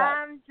 What's up?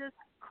 I'm just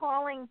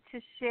calling to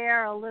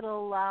share a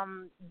little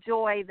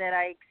joy that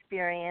I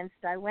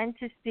experienced. I went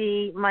to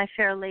see My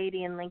Fair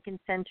Lady in Lincoln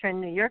Center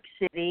in New York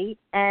City,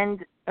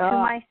 and to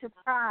my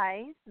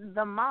surprise,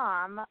 the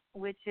mom,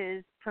 which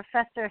is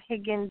Professor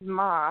Higgins'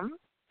 mom,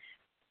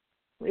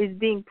 is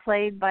being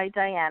played by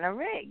Diana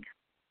Rigg.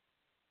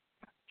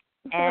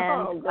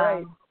 And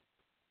great.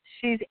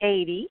 She's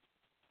 80.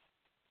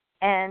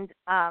 And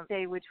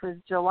day, which was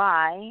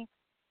July,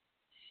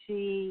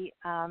 she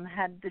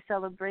had the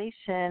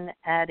celebration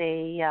at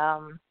a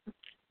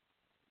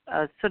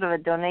sort of a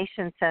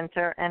donation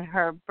center, and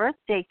her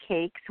birthday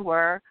cakes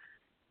were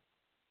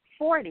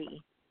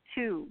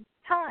 42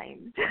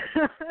 times.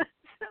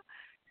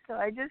 So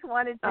I just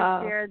wanted to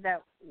share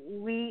that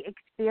we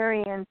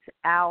experience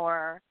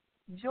our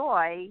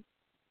joy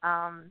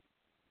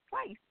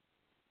twice.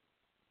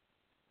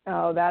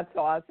 Oh, that's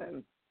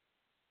awesome.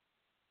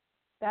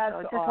 That's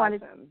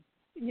awesome.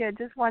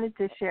 Just wanted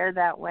to share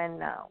that when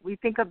we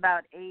think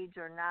about age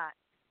or not,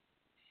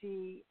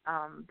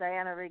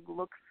 Diana Rigg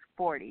looks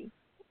 40,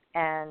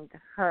 and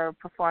her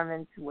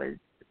performance was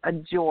a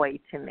joy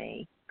to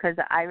me because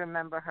I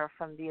remember her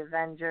from The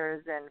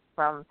Avengers and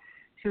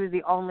she was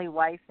the only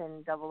wife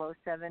in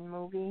 007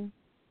 movie.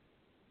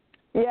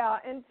 Yeah,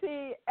 and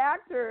see,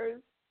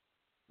 actors,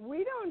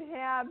 we don't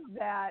have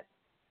that,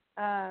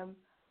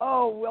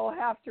 oh, we'll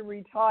have to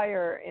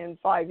retire in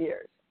 5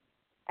 years.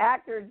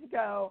 Actors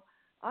go,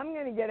 I'm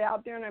going to get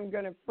out there and I'm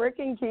going to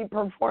frickin' keep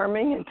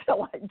performing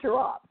until I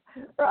drop,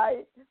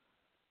 right?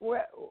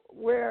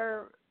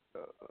 Where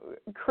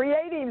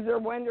creatives are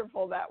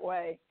wonderful that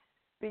way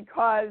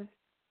because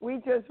we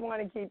just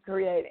want to keep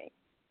creating.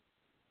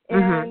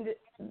 And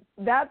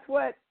that's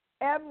what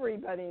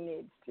everybody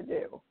needs to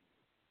do.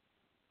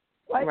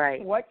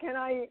 What can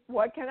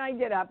I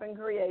get up and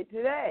create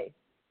today?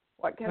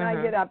 What can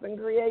I get up and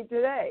create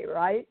today,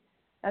 right?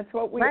 That's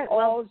what we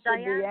all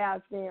should be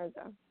asking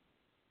ourselves.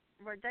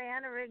 Where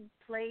Diana Rigg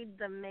played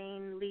the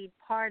main lead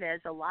part as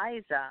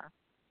Eliza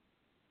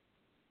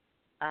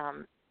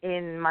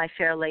in My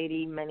Fair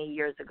Lady many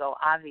years ago,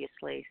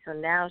 obviously. So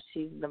now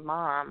she's the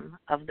mom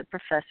of the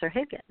Professor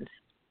Higgins.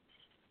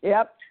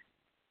 Yep.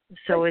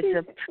 So it's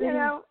a pretty...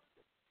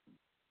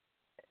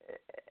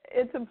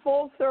 it's a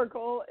full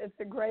circle. It's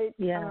a great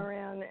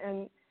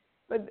turnaround.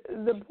 But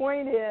the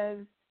point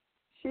is,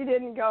 she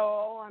didn't go,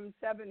 oh, I'm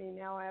 70,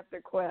 now I have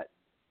to quit.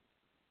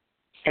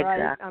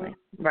 Exactly.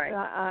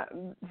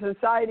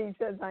 Society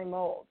says I'm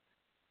old.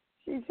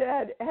 She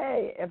said,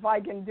 hey, if I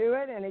can do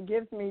it and it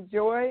gives me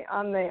joy,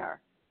 I'm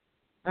there.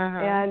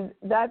 And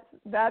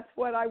that's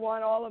what I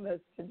want all of us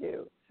to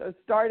do. So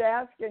start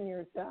asking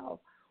yourself,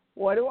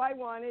 what do I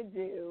want to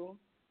do?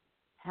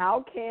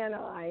 How can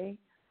I?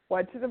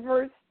 What's the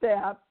first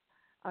step?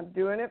 I'm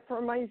doing it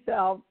for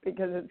myself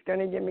because it's going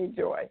to give me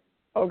joy.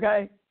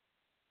 Okay?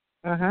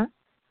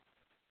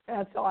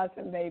 That's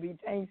awesome, baby.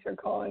 Thanks for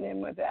calling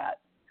in with that.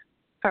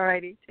 All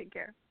righty. Take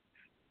care.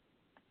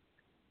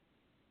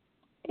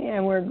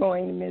 And we're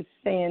going to Miss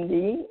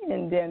Sandy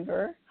in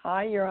Denver.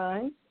 Hi, you're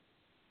on.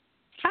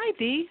 Hi,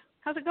 Dee.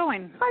 How's it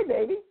going? Hi,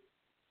 baby.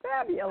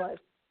 Fabulous.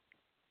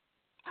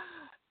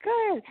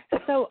 Good.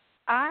 So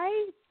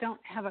I don't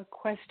have a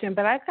question,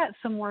 but I've got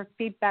some more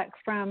feedback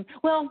from,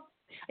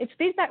 it's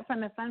feedback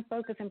from the Fun,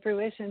 Focus, and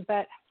Fruition,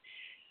 but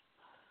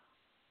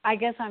I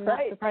guess I'm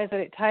not surprised that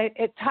it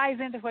ties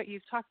into what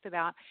you've talked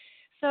about.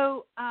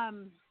 So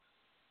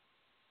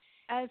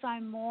as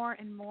I'm more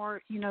and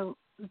more,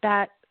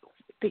 that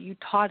you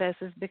taught us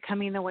is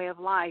becoming the way of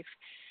life,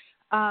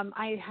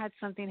 I had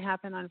something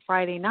happen on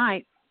Friday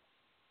night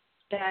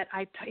that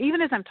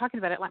even as I'm talking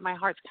about it, like my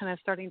heart's kind of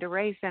starting to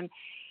race, and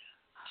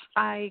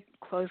I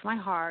closed my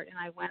heart and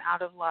I went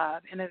out of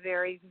love in a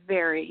very,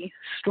 very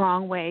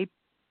strong way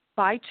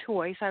by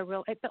choice.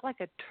 It felt like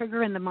a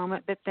trigger in the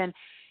moment, but then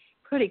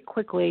pretty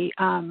quickly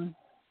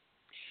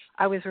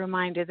I was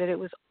reminded that it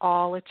was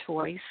all a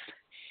choice.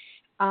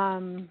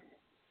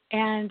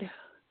 And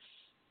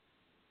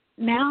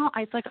now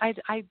I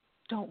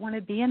don't want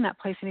to be in that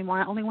place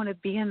anymore. I only want to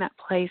be in that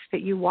place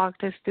that you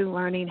walked us through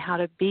learning how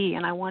to be,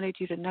 and I wanted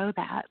you to know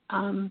that.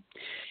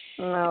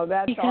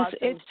 That's because awesome,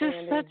 it's just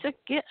Sandy. such a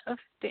gift.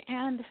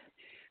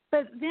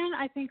 But then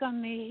I think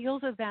on the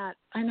heels of that,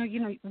 I know,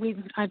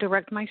 I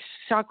direct my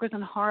chakras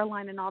and horror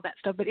line and all that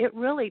stuff, but it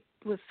really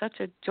was such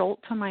a jolt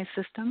to my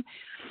system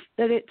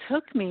that it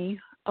took me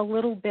a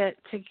little bit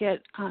to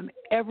get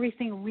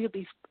everything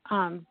really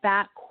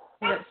back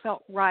where it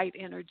felt right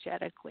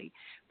energetically.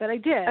 But I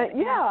did.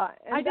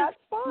 And that's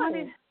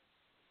fine.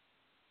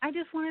 I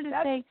just wanted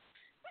to say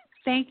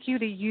thank you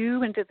to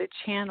you and to the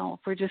channel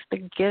for just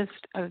the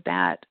gift of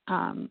that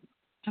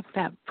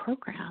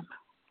program,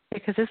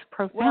 because it's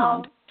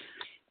profound. Well,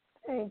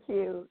 thank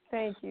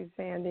you,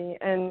 Sandy,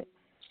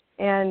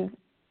 and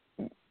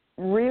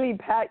really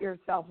pat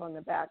yourself on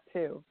the back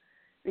too,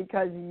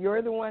 because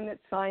you're the one that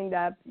signed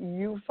up.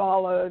 You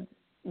followed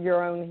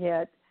your own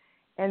hit,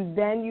 and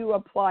then you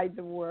applied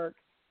the work,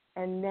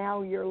 and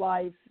now your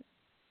life,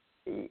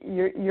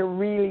 you're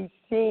really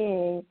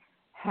seeing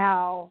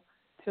how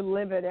to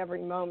live it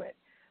every moment.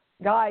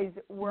 Guys,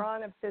 we're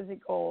on a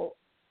physical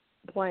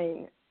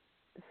plane.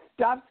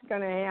 Stuff's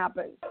going to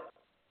happen.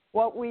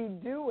 What we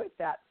do with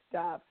that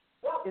stuff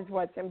is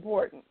what's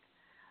important.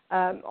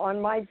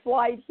 On my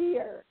flight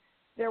here,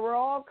 there were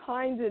all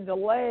kinds of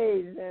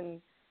delays,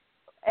 and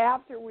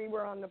after we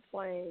were on the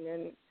plane,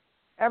 and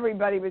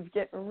everybody was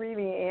getting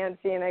really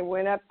antsy, and I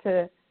went up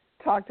to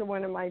talk to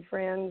one of my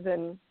friends,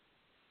 and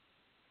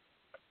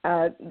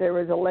there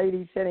was a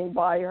lady sitting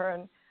by her,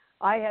 and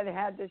I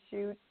had to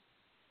shoot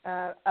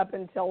up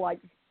until like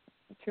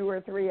 2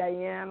 or 3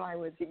 a.m. I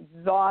was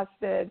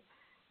exhausted,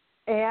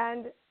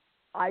 and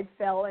I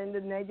fell into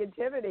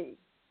negativity.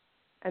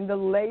 And the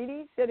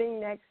lady sitting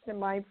next to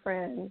my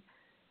friend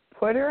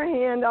put her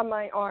hand on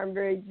my arm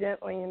very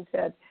gently and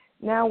said,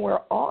 now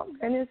we're all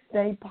going to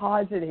stay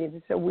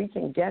positive so we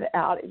can get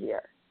out of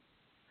here.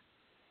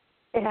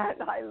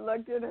 And I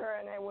looked at her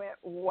and I went,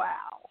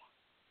 wow.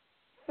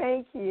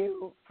 Thank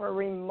you for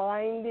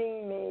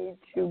reminding me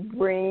to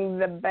bring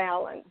the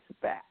balance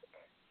back.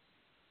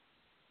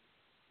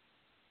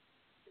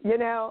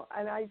 And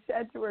I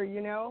said to her,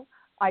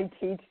 I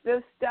teach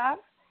this stuff,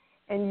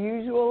 and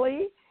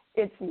usually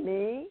it's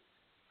me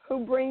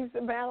who brings the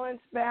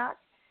balance back,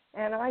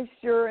 and I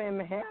sure am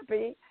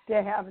happy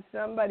to have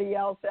somebody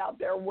else out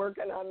there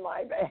working on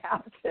my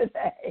behalf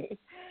today.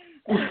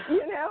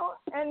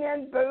 And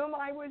then boom,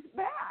 I was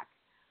back.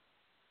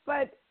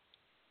 but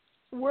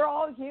we're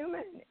all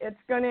human. It's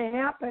going to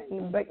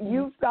happen, but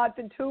you've got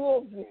the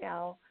tools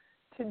now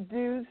to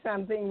do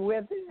something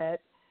with it,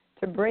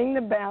 to bring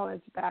the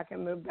balance back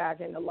and move back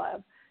into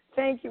love.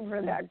 Thank you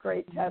for that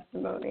great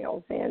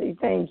testimonial, Sandy.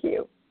 Thank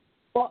you.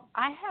 Well,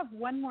 I have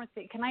one more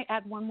thing. Can I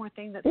add one more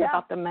thing that's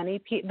about the money,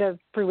 the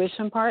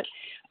fruition part?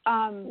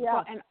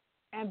 Well,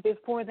 and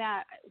before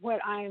that,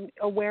 what I'm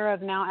aware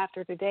of now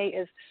after today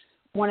is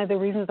one of the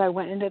reasons I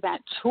went into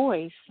that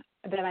choice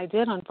that I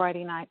did on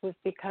Friday night was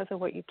because of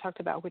what you talked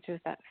about, which is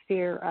that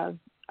fear of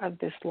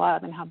this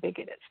love and how big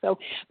it is. So,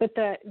 but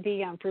the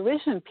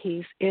fruition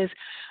piece is,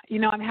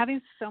 I'm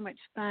having so much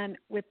fun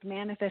with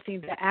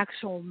manifesting the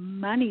actual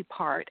money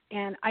part.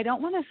 And I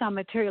don't want to sound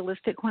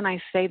materialistic when I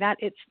say that.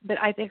 But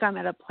I think I'm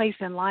at a place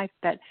in life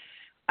that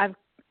I'm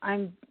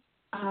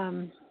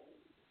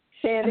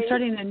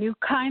starting a new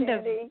kind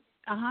Sandy,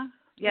 of.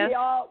 Yes.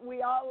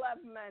 We all love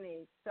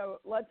money, so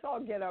let's all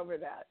get over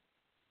that,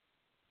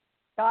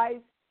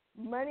 guys.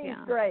 Money's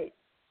great.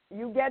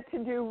 You get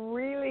to do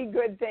really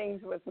good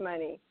things with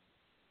money.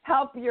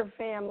 Help your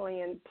family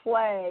and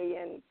play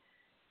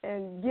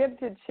and give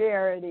to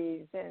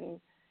charities. And,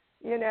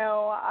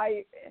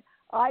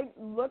 I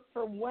look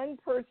for one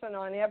person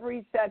on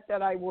every set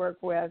that I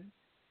work with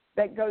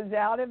that goes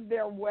out of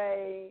their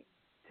way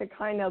to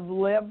kind of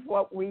live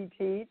what we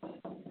teach.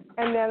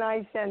 And then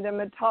I send them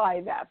a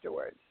tithe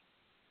afterwards.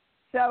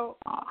 So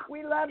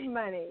we love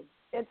money.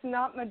 It's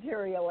not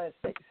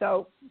materialistic.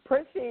 So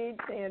proceed,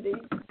 Sandy.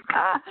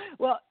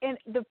 Well, and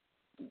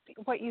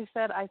what you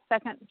said, I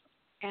second.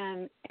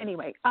 And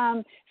anyway,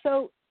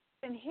 so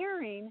in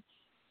hearing,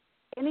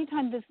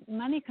 anytime this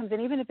money comes in,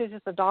 even if it's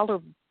just a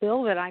dollar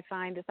bill that I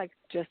find, it's like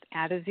just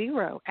add a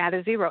zero.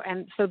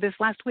 And so this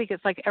last week,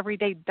 it's like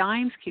everyday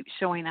dimes keep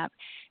showing up.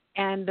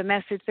 And the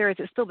message there is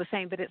it's still the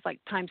same, but it's like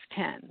times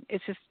 10.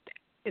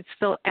 It's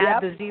still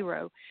add the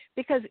zero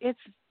because it's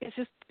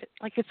just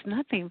like it's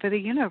nothing for the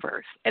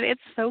universe. And it's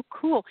so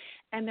cool.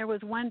 And there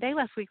was one day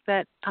last week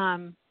that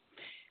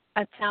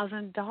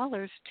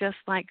 $1,000 just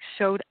like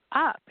showed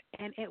up.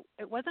 And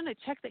it wasn't a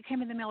check that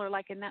came in the mail or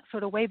like in that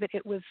sort of way, but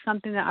it was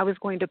something that I was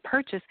going to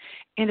purchase,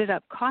 ended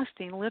up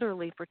costing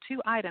literally for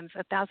 2 items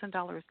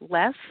 $1,000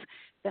 less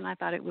than I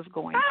thought it was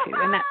going to.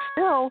 And it's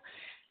still,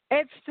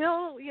 it's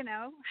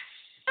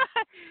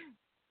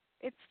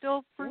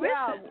still fruition.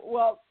 Yeah,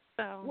 well,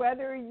 so.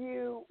 whether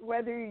you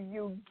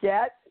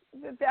get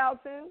the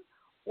 1,000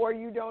 or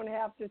you don't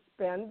have to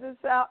spend the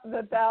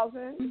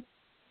 1,000,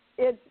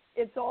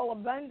 it's all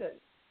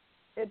abundance.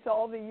 It's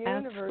all the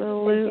universe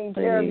taking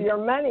care of your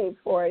money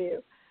for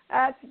you.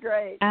 That's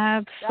great.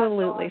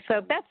 Absolutely. That's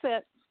awesome. So that's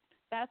it.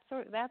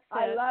 That's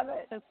I it. love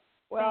it. So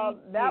well,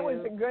 that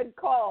was a good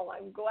call.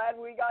 I'm glad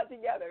we got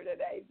together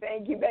today.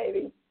 Thank you,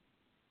 baby.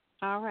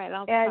 All right.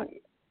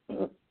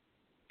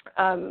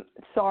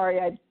 Sorry,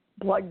 I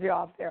plugged you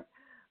off there.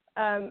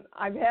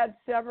 I've had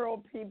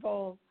several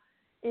people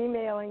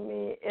emailing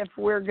me if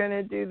we're going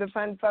to do the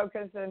Fun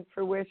Focus and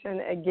Fruition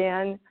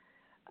again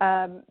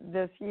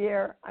this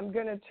year. I'm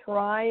going to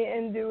try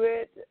and do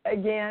it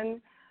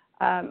again.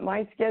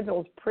 My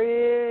schedule's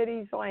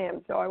pretty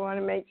slammed, so I want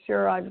to make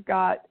sure I've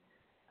got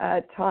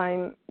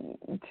time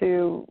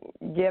to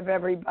give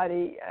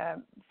everybody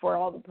for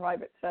all the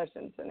private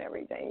sessions and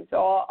everything.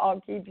 So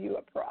I'll keep you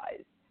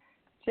apprised.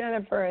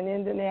 Jennifer in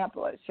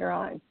Indianapolis, you're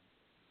on.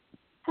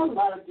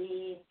 Hello,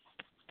 Dee.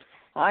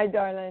 Hi,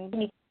 darling.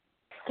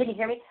 Can you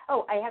hear me?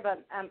 Oh, I have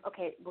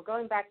okay, we're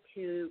going back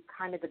to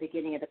kind of the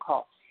beginning of the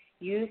call.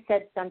 You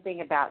said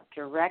something about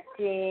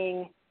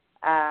directing,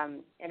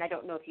 and I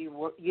don't know if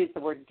you used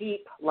the word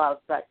deep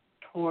love, but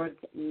towards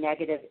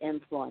negative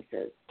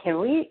influences. Can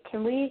we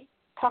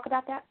talk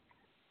about that?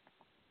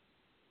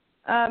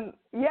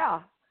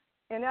 Yeah.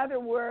 In other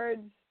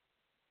words,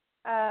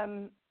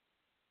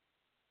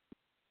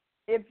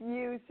 if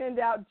you send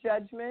out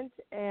judgment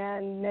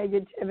and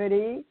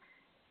negativity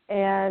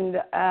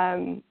and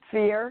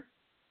fear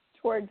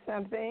towards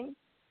something,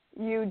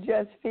 you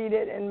just feed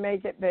it and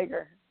make it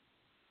bigger.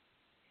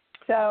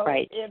 So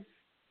right.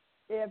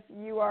 if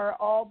you are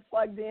all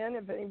plugged in,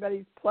 if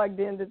anybody's plugged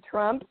into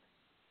Trump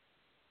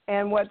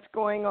and what's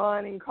going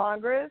on in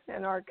Congress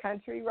and our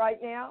country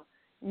right now,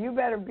 you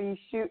better be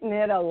shooting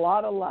it a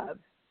lot of love.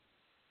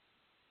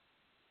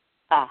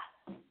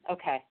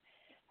 Okay.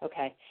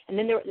 And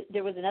then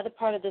there was another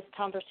part of this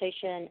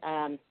conversation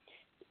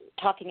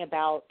talking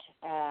about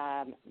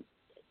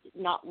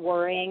not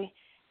worrying.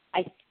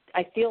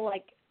 I feel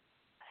like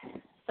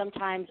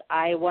sometimes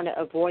I want to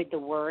avoid the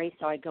worry,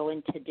 so I go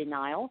into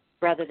denial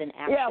rather than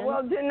action. Yeah,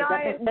 well,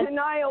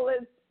 denial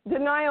is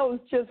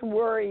just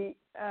worry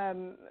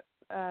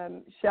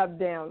shoved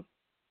down.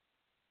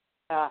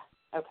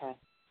 Okay.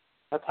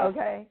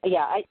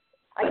 Yeah, I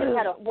just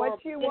had a horrible,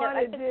 what you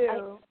want to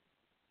do.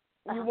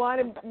 You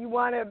want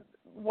to,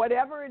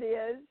 whatever it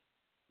is,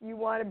 you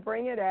want to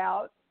bring it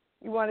out.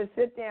 You want to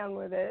sit down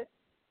with it,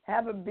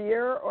 have a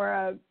beer or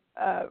a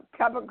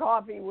cup of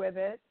coffee with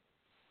it,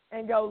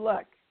 and go,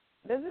 look,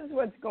 this is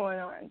what's going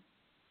on.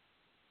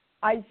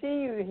 I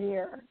see you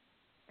here,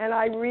 and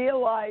I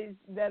realize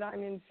that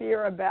I'm in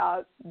fear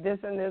about this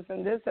and this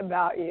and this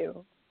about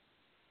you.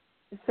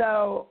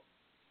 So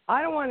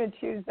I don't want to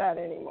choose that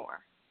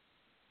anymore.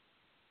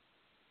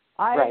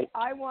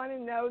 I want to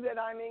know that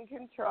I'm in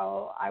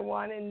control. I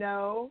want to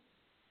know,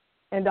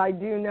 and I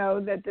do know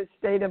that the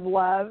state of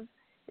love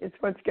is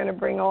what's going to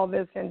bring all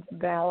this into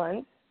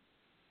balance.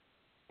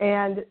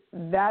 And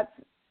that's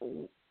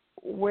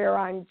where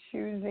I'm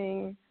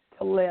choosing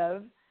to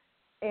live.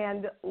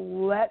 And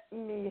let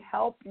me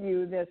help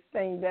you, this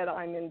thing that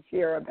I'm in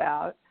fear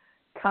about,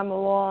 come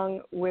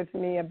along with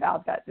me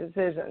about that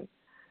decision.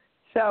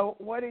 So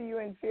what are you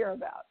in fear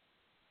about?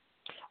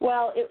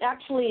 Well, it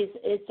actually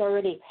it's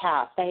already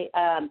passed. I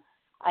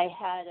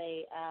had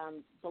a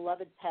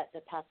beloved pet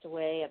that passed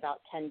away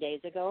about 10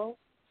 days ago.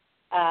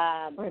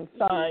 I'm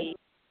sorry.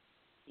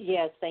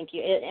 Yes, thank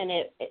you.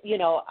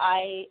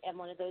 I am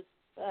one of those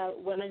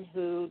women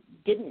who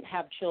didn't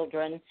have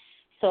children,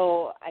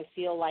 so I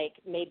feel like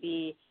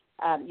maybe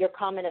your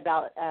comment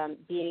about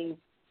being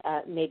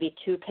maybe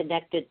too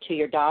connected to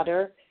your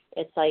daughter,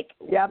 it's like,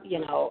 yep.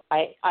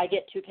 I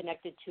get too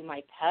connected to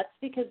my pets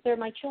because they're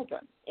my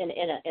children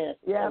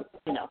yep.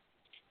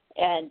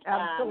 And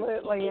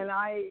absolutely, and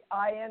I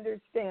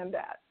understand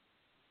that.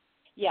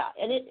 Yeah,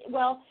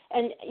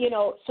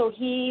 so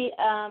he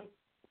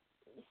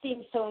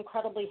seemed so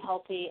incredibly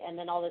healthy, and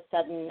then all of a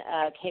sudden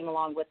came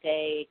along with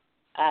a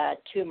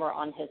tumor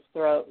on his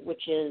throat,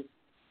 which is,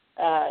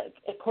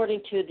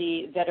 according to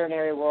the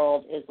veterinary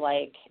world, is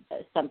like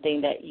something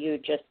that you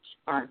just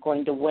aren't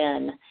going to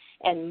win.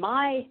 And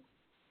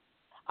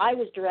I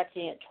was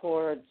directing it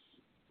towards,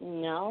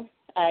 no,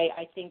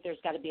 I think there's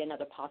got to be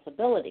another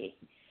possibility.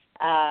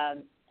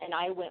 And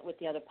I went with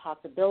the other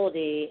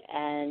possibility,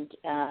 and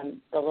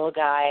the little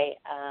guy,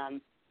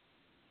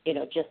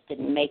 just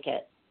didn't make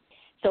it.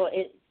 So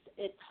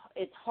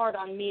it's hard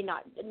on me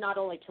not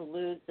only to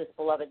lose this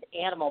beloved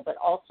animal, but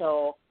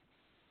also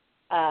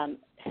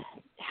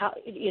how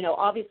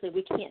obviously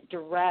we can't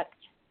direct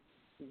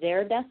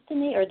their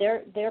destiny or their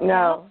path.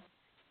 No.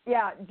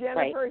 Yeah,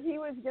 Jennifer, right. He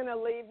was going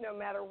to leave no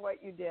matter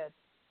what you did.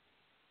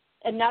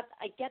 And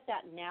I get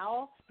that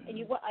now. And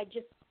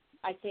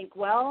I think,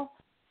 well,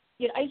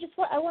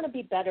 I want to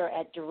be better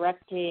at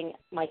directing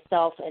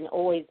myself and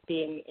always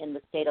being in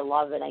the state of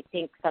love. And I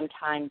think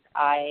sometimes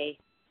I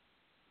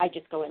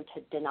just go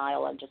into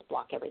denial and just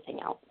block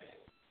everything out.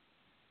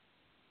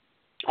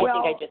 I think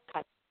I just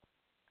kind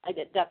of, I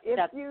did. I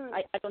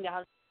don't know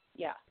how.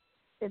 Yeah.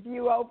 If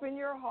you open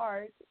your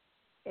heart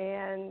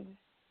and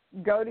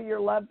go to your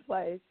love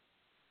place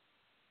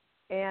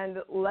and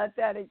let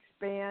that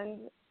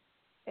expand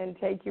and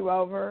take you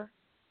over,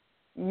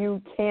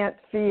 you can't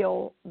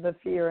feel the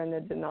fear and the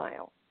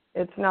denial.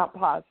 It's not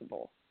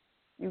possible.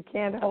 You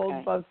can't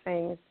hold both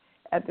things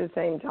at the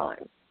same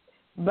time.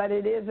 But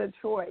it is a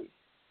choice.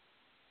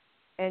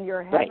 And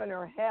your heaven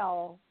or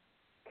hell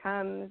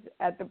comes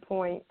at the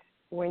point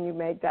when you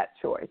make that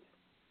choice.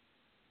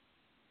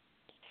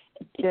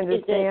 Do you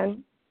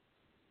understand?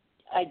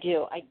 I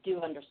do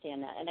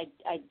understand that, and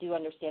I do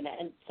understand that.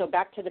 And so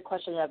back to the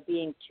question of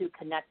being too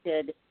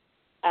connected,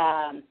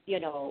 can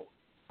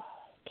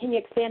you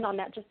expand on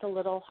that just a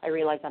little? I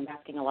realize I'm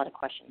asking a lot of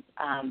questions,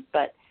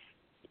 but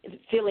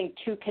feeling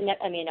too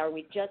connected, are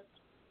we just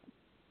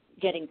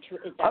getting too,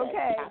 is that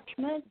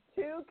attachment?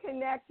 Too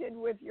connected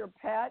with your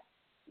pet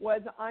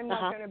was, I'm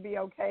not going to be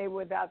okay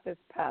without this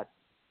pet.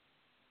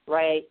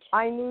 Right.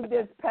 I need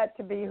this pet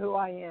to be who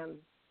I am.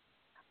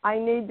 I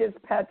need this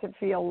pet to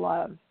feel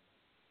love.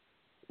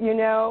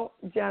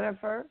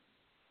 Jennifer,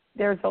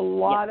 there's a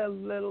lot of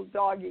little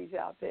doggies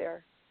out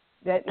there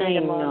that need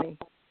a mommy.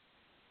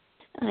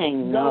 I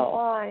know.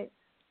 Go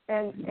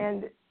find,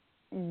 and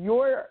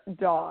your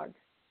dog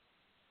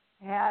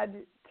had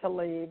to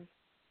leave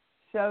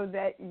so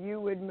that you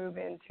would move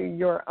into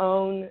your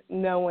own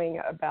knowing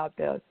about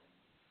this.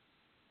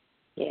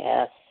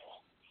 Yes.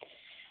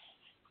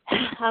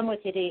 I'm with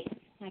you, Dee.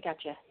 I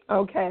got you.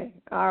 Okay.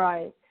 All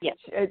right. Yes.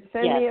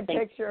 Send me a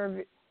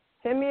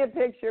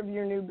picture of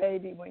your new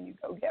baby when you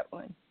go get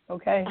one.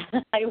 Okay.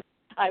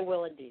 I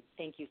will indeed.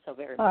 Thank you so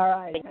very much. All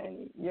right,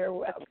 honey. You're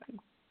welcome.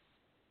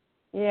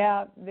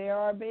 Yeah, there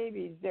are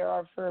babies. There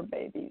are fur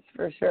babies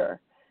for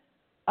sure.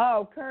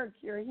 Oh, Kirk,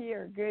 you're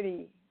here.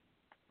 Goody.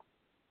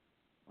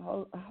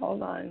 Hold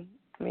on.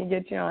 Let me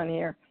get you on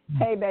here.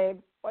 Hey, babe.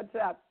 What's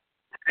up?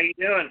 How you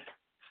doing?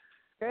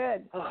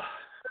 Good.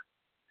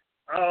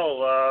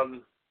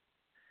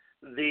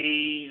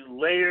 The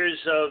layers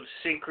of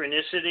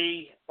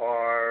synchronicity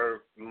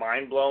are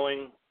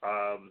mind-blowing.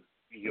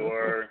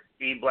 Your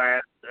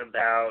e-blast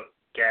about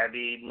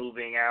Gabby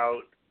moving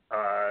out,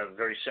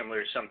 very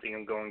similar to something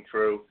I'm going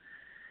through.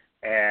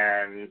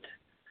 And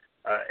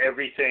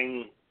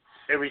everything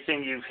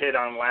you've hit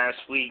on last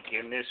week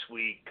and this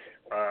week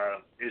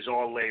is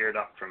all layered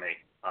up for me.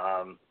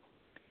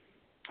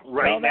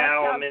 Right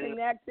now, I'm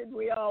connected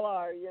we all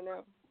are,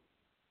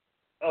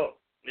 Oh,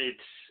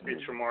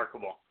 it's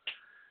remarkable.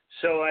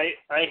 So I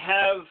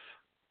have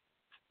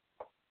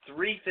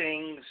 3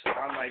 things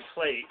on my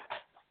plate,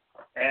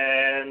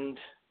 and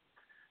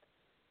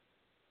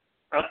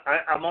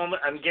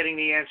I'm getting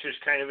the answers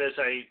kind of as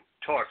I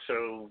talk,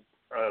 so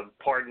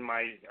pardon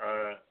my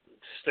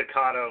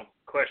staccato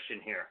question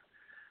here.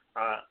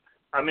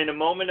 I'm in a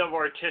moment of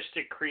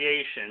artistic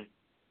creation,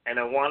 and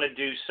I want to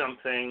do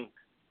something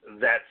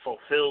that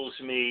fulfills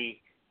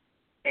me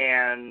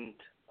and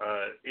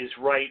is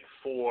right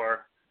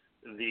for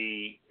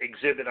the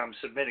exhibit I'm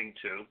submitting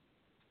to.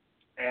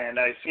 And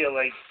I feel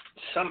like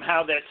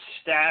somehow that's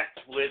stacked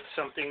with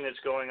something that's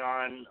going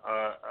on.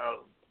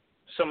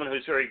 Someone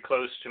who's very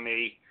close to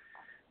me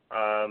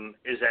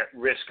is at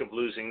risk of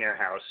losing their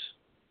house.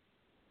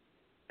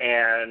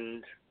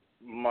 And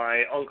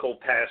my uncle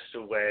passed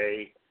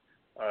away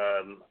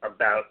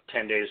about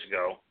 10 days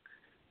ago.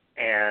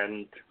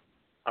 And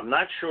I'm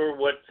not sure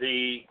what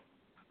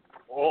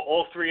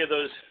all three of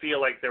those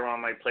feel like they're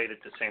on my plate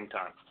at the same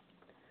time.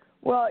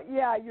 Well,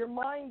 yeah, your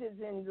mind is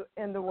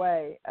in the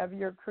way of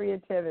your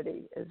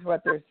creativity, is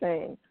what they're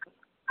saying.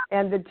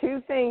 And the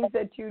two things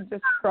that you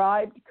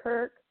described,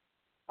 Kirk,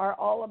 are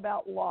all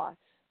about loss.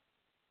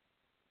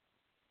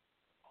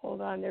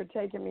 Hold on, they're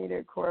taking me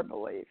to core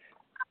belief.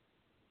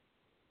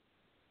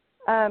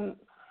 Well,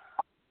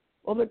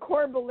 the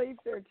core belief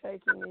they're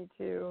taking me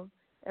to,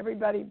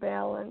 everybody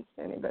balanced,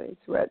 anybody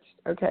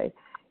switched, okay,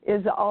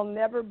 is I'll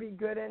never be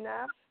good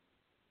enough.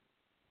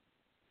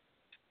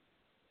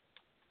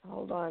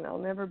 Hold on, I'll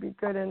never be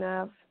good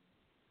enough,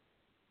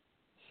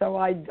 so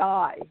I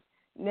die.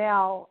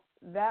 Now,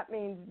 that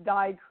means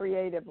die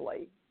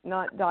creatively,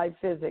 not die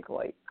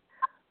physically.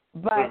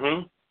 But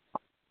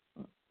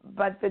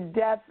but the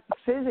death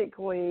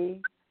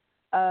physically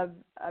of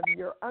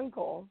your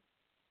uncle,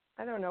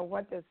 I don't know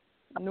what this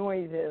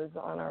noise is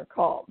on our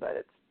call, but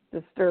it's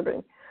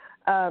disturbing.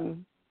 The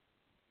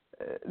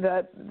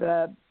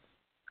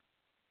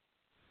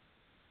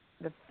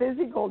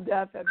physical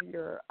death of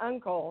your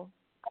uncle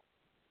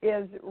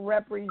is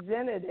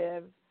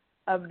representative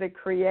of the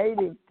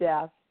creative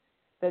death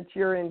that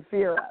you're in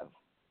fear of.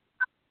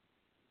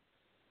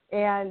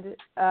 And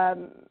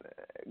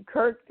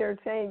Kirk, they're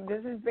saying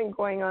this has been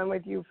going on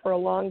with you for a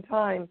long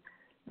time,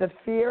 the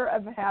fear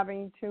of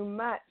having too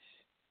much.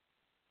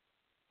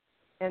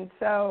 And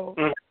so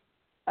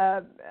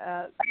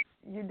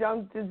you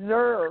don't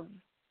deserve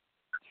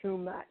too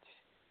much.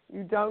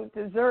 You don't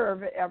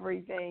deserve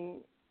everything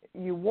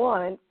you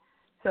want,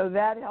 so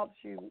that helps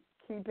you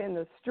keep in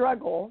the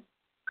struggle,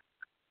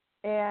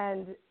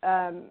 and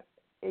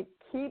it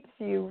keeps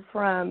you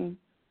from,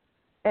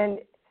 and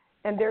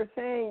they're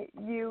saying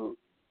you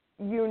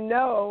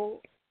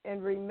know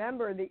and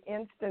remember the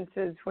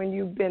instances when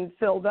you've been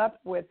filled up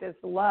with this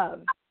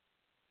love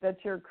that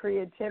your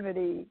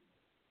creativity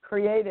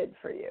created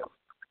for you.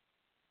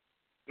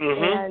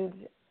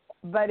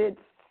 But it's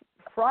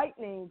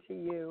frightening to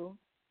you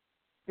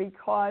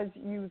because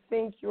you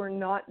think you're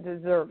not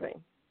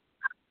deserving.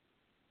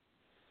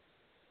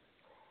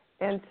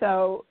 And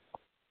so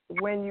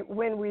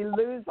when we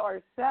lose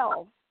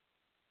ourselves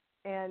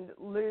and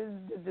lose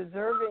the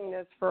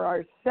deservingness for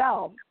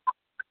ourselves,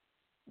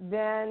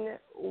 then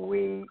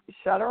we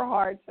shut our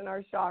hearts and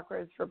our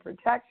chakras for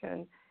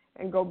protection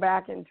and go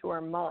back into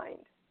our mind.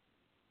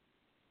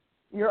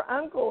 Your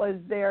uncle is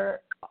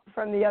there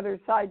from the other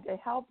side to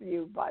help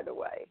you, by the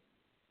way.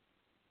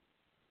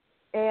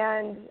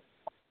 And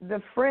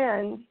the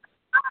friend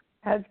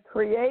has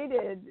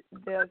created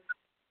this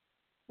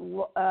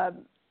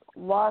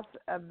loss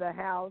of the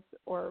house,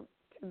 or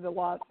the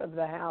loss of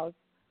the house,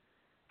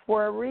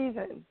 for a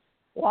reason.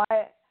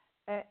 Why?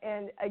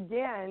 And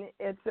again,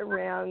 it's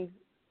around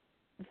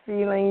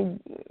feeling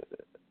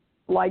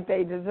like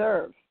they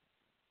deserve.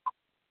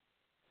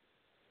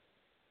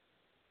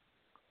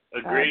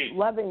 Agreed.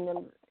 Loving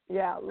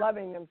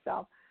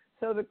themselves.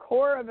 So the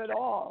core of it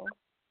all,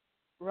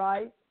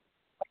 right,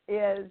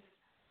 is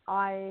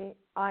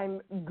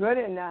I'm good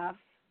enough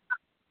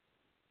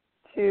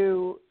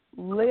to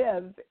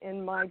live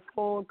in my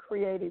full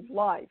creative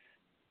life.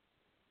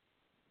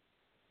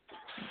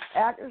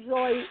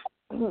 Actually,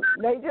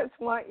 they just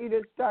want you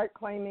to start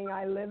claiming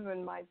I live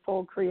in my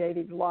full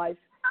creative life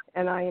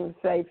and I am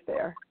safe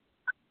there.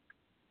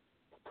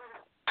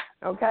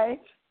 Okay?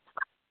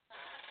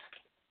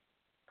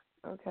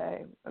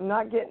 Okay. I'm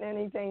not getting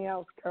anything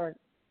else, Kirk.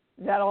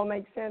 Does that all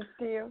make sense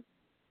to you?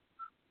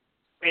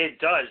 It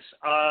does.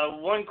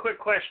 One quick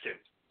question.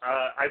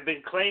 I've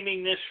been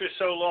claiming this for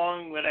so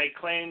long when I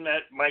claim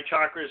that my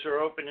chakras are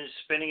open and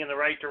spinning in the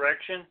right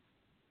direction.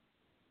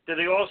 Do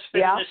they all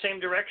spin in the same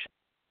direction?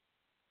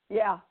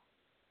 Yeah.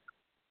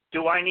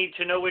 Do I need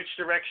to know which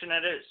direction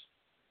that is?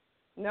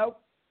 Nope.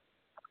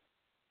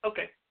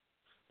 Okay.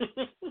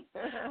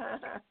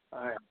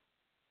 All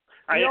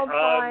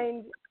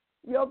right.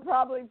 You'll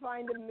probably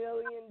find a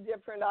million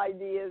different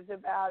ideas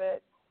about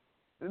it,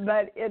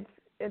 but it's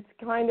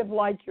kind of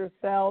like your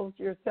cells.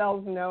 Your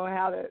cells know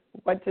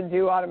what to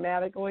do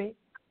automatically.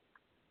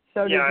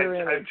 So does your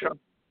energy.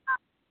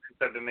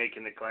 I've been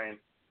making the claim.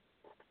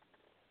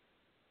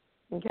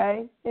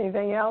 Okay.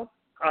 Anything else?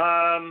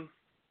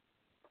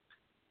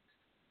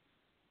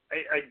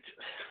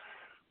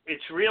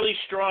 It's really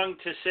strong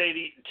to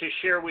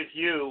share with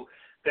you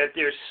that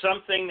there's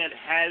something that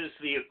has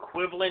the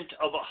equivalent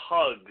of a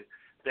hug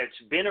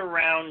that's been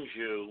around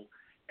you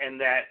and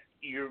that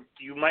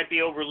you might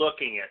be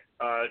overlooking it,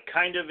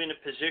 kind of in a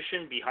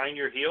position behind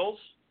your heels.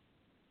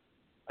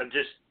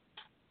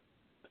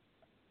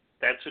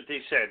 That's what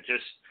they said.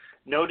 Just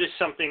notice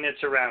something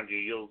that's around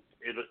you.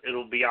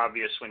 It'll be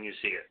obvious when you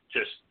see it.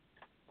 Just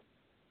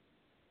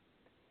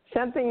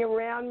something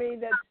around me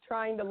that's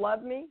trying to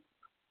love me.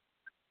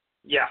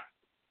 Yeah,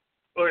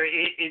 or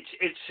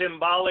it's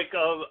symbolic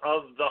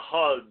of the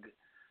hug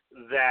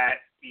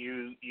that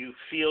you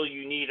feel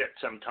you need it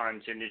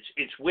sometimes, and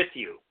it's with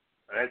you.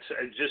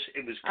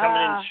 It was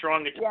coming in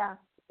strong at the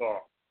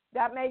call.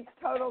 That makes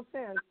total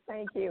sense.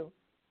 Thank you.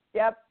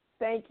 Yep.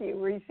 Thank you.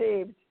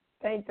 Received.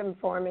 Thank them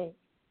for me.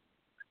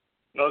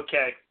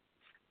 Okay.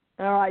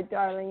 All right,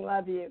 darling.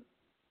 Love you.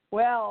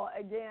 Well,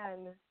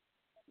 again,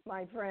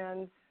 my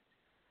friends,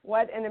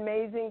 what an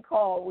amazing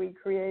call we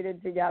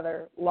created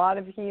together. A lot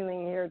of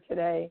healing here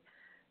today.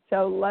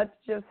 So let's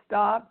just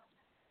stop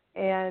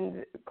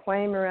and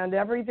claim around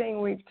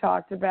everything we've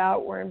talked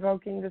about. We're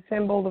invoking the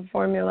symbol, the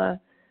formula,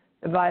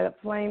 the violet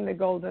flame, the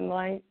golden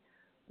light.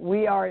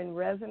 We are in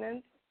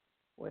resonance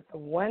with the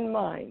one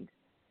mind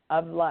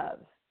of love.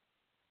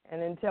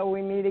 And until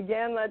we meet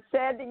again, let's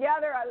say it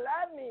together. I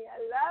love me,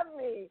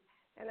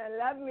 and I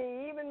love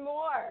me even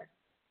more,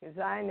 because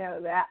I know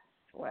that's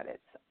what it's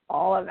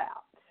all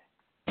about.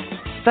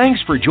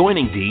 Thanks for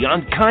joining Dee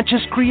on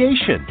Conscious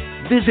Creation.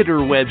 Visit her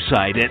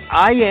website at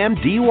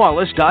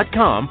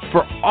IamDeeWallace.com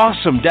for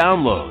awesome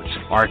downloads,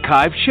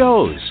 archived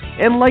shows,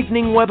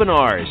 enlightening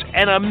webinars,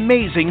 and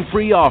amazing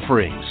free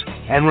offerings.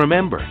 And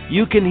remember,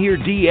 you can hear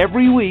Dee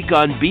every week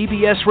on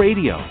BBS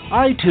Radio,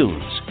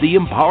 iTunes, the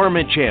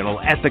Empowerment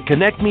Channel at the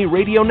Connect Me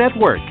Radio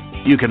Network.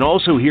 You can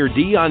also hear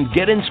Dee on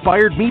Get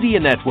Inspired Media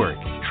Network,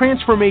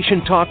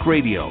 Transformation Talk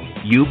Radio,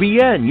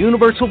 UBN,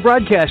 Universal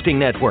Broadcasting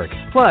Network,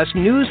 plus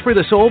News for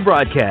the Soul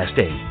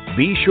Broadcasting.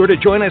 Be sure to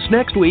join us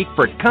next week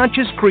for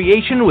Conscious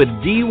Creation with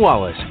Dee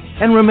Wallace.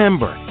 And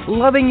remember,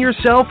 loving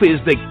yourself is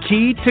the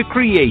key to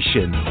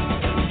creation.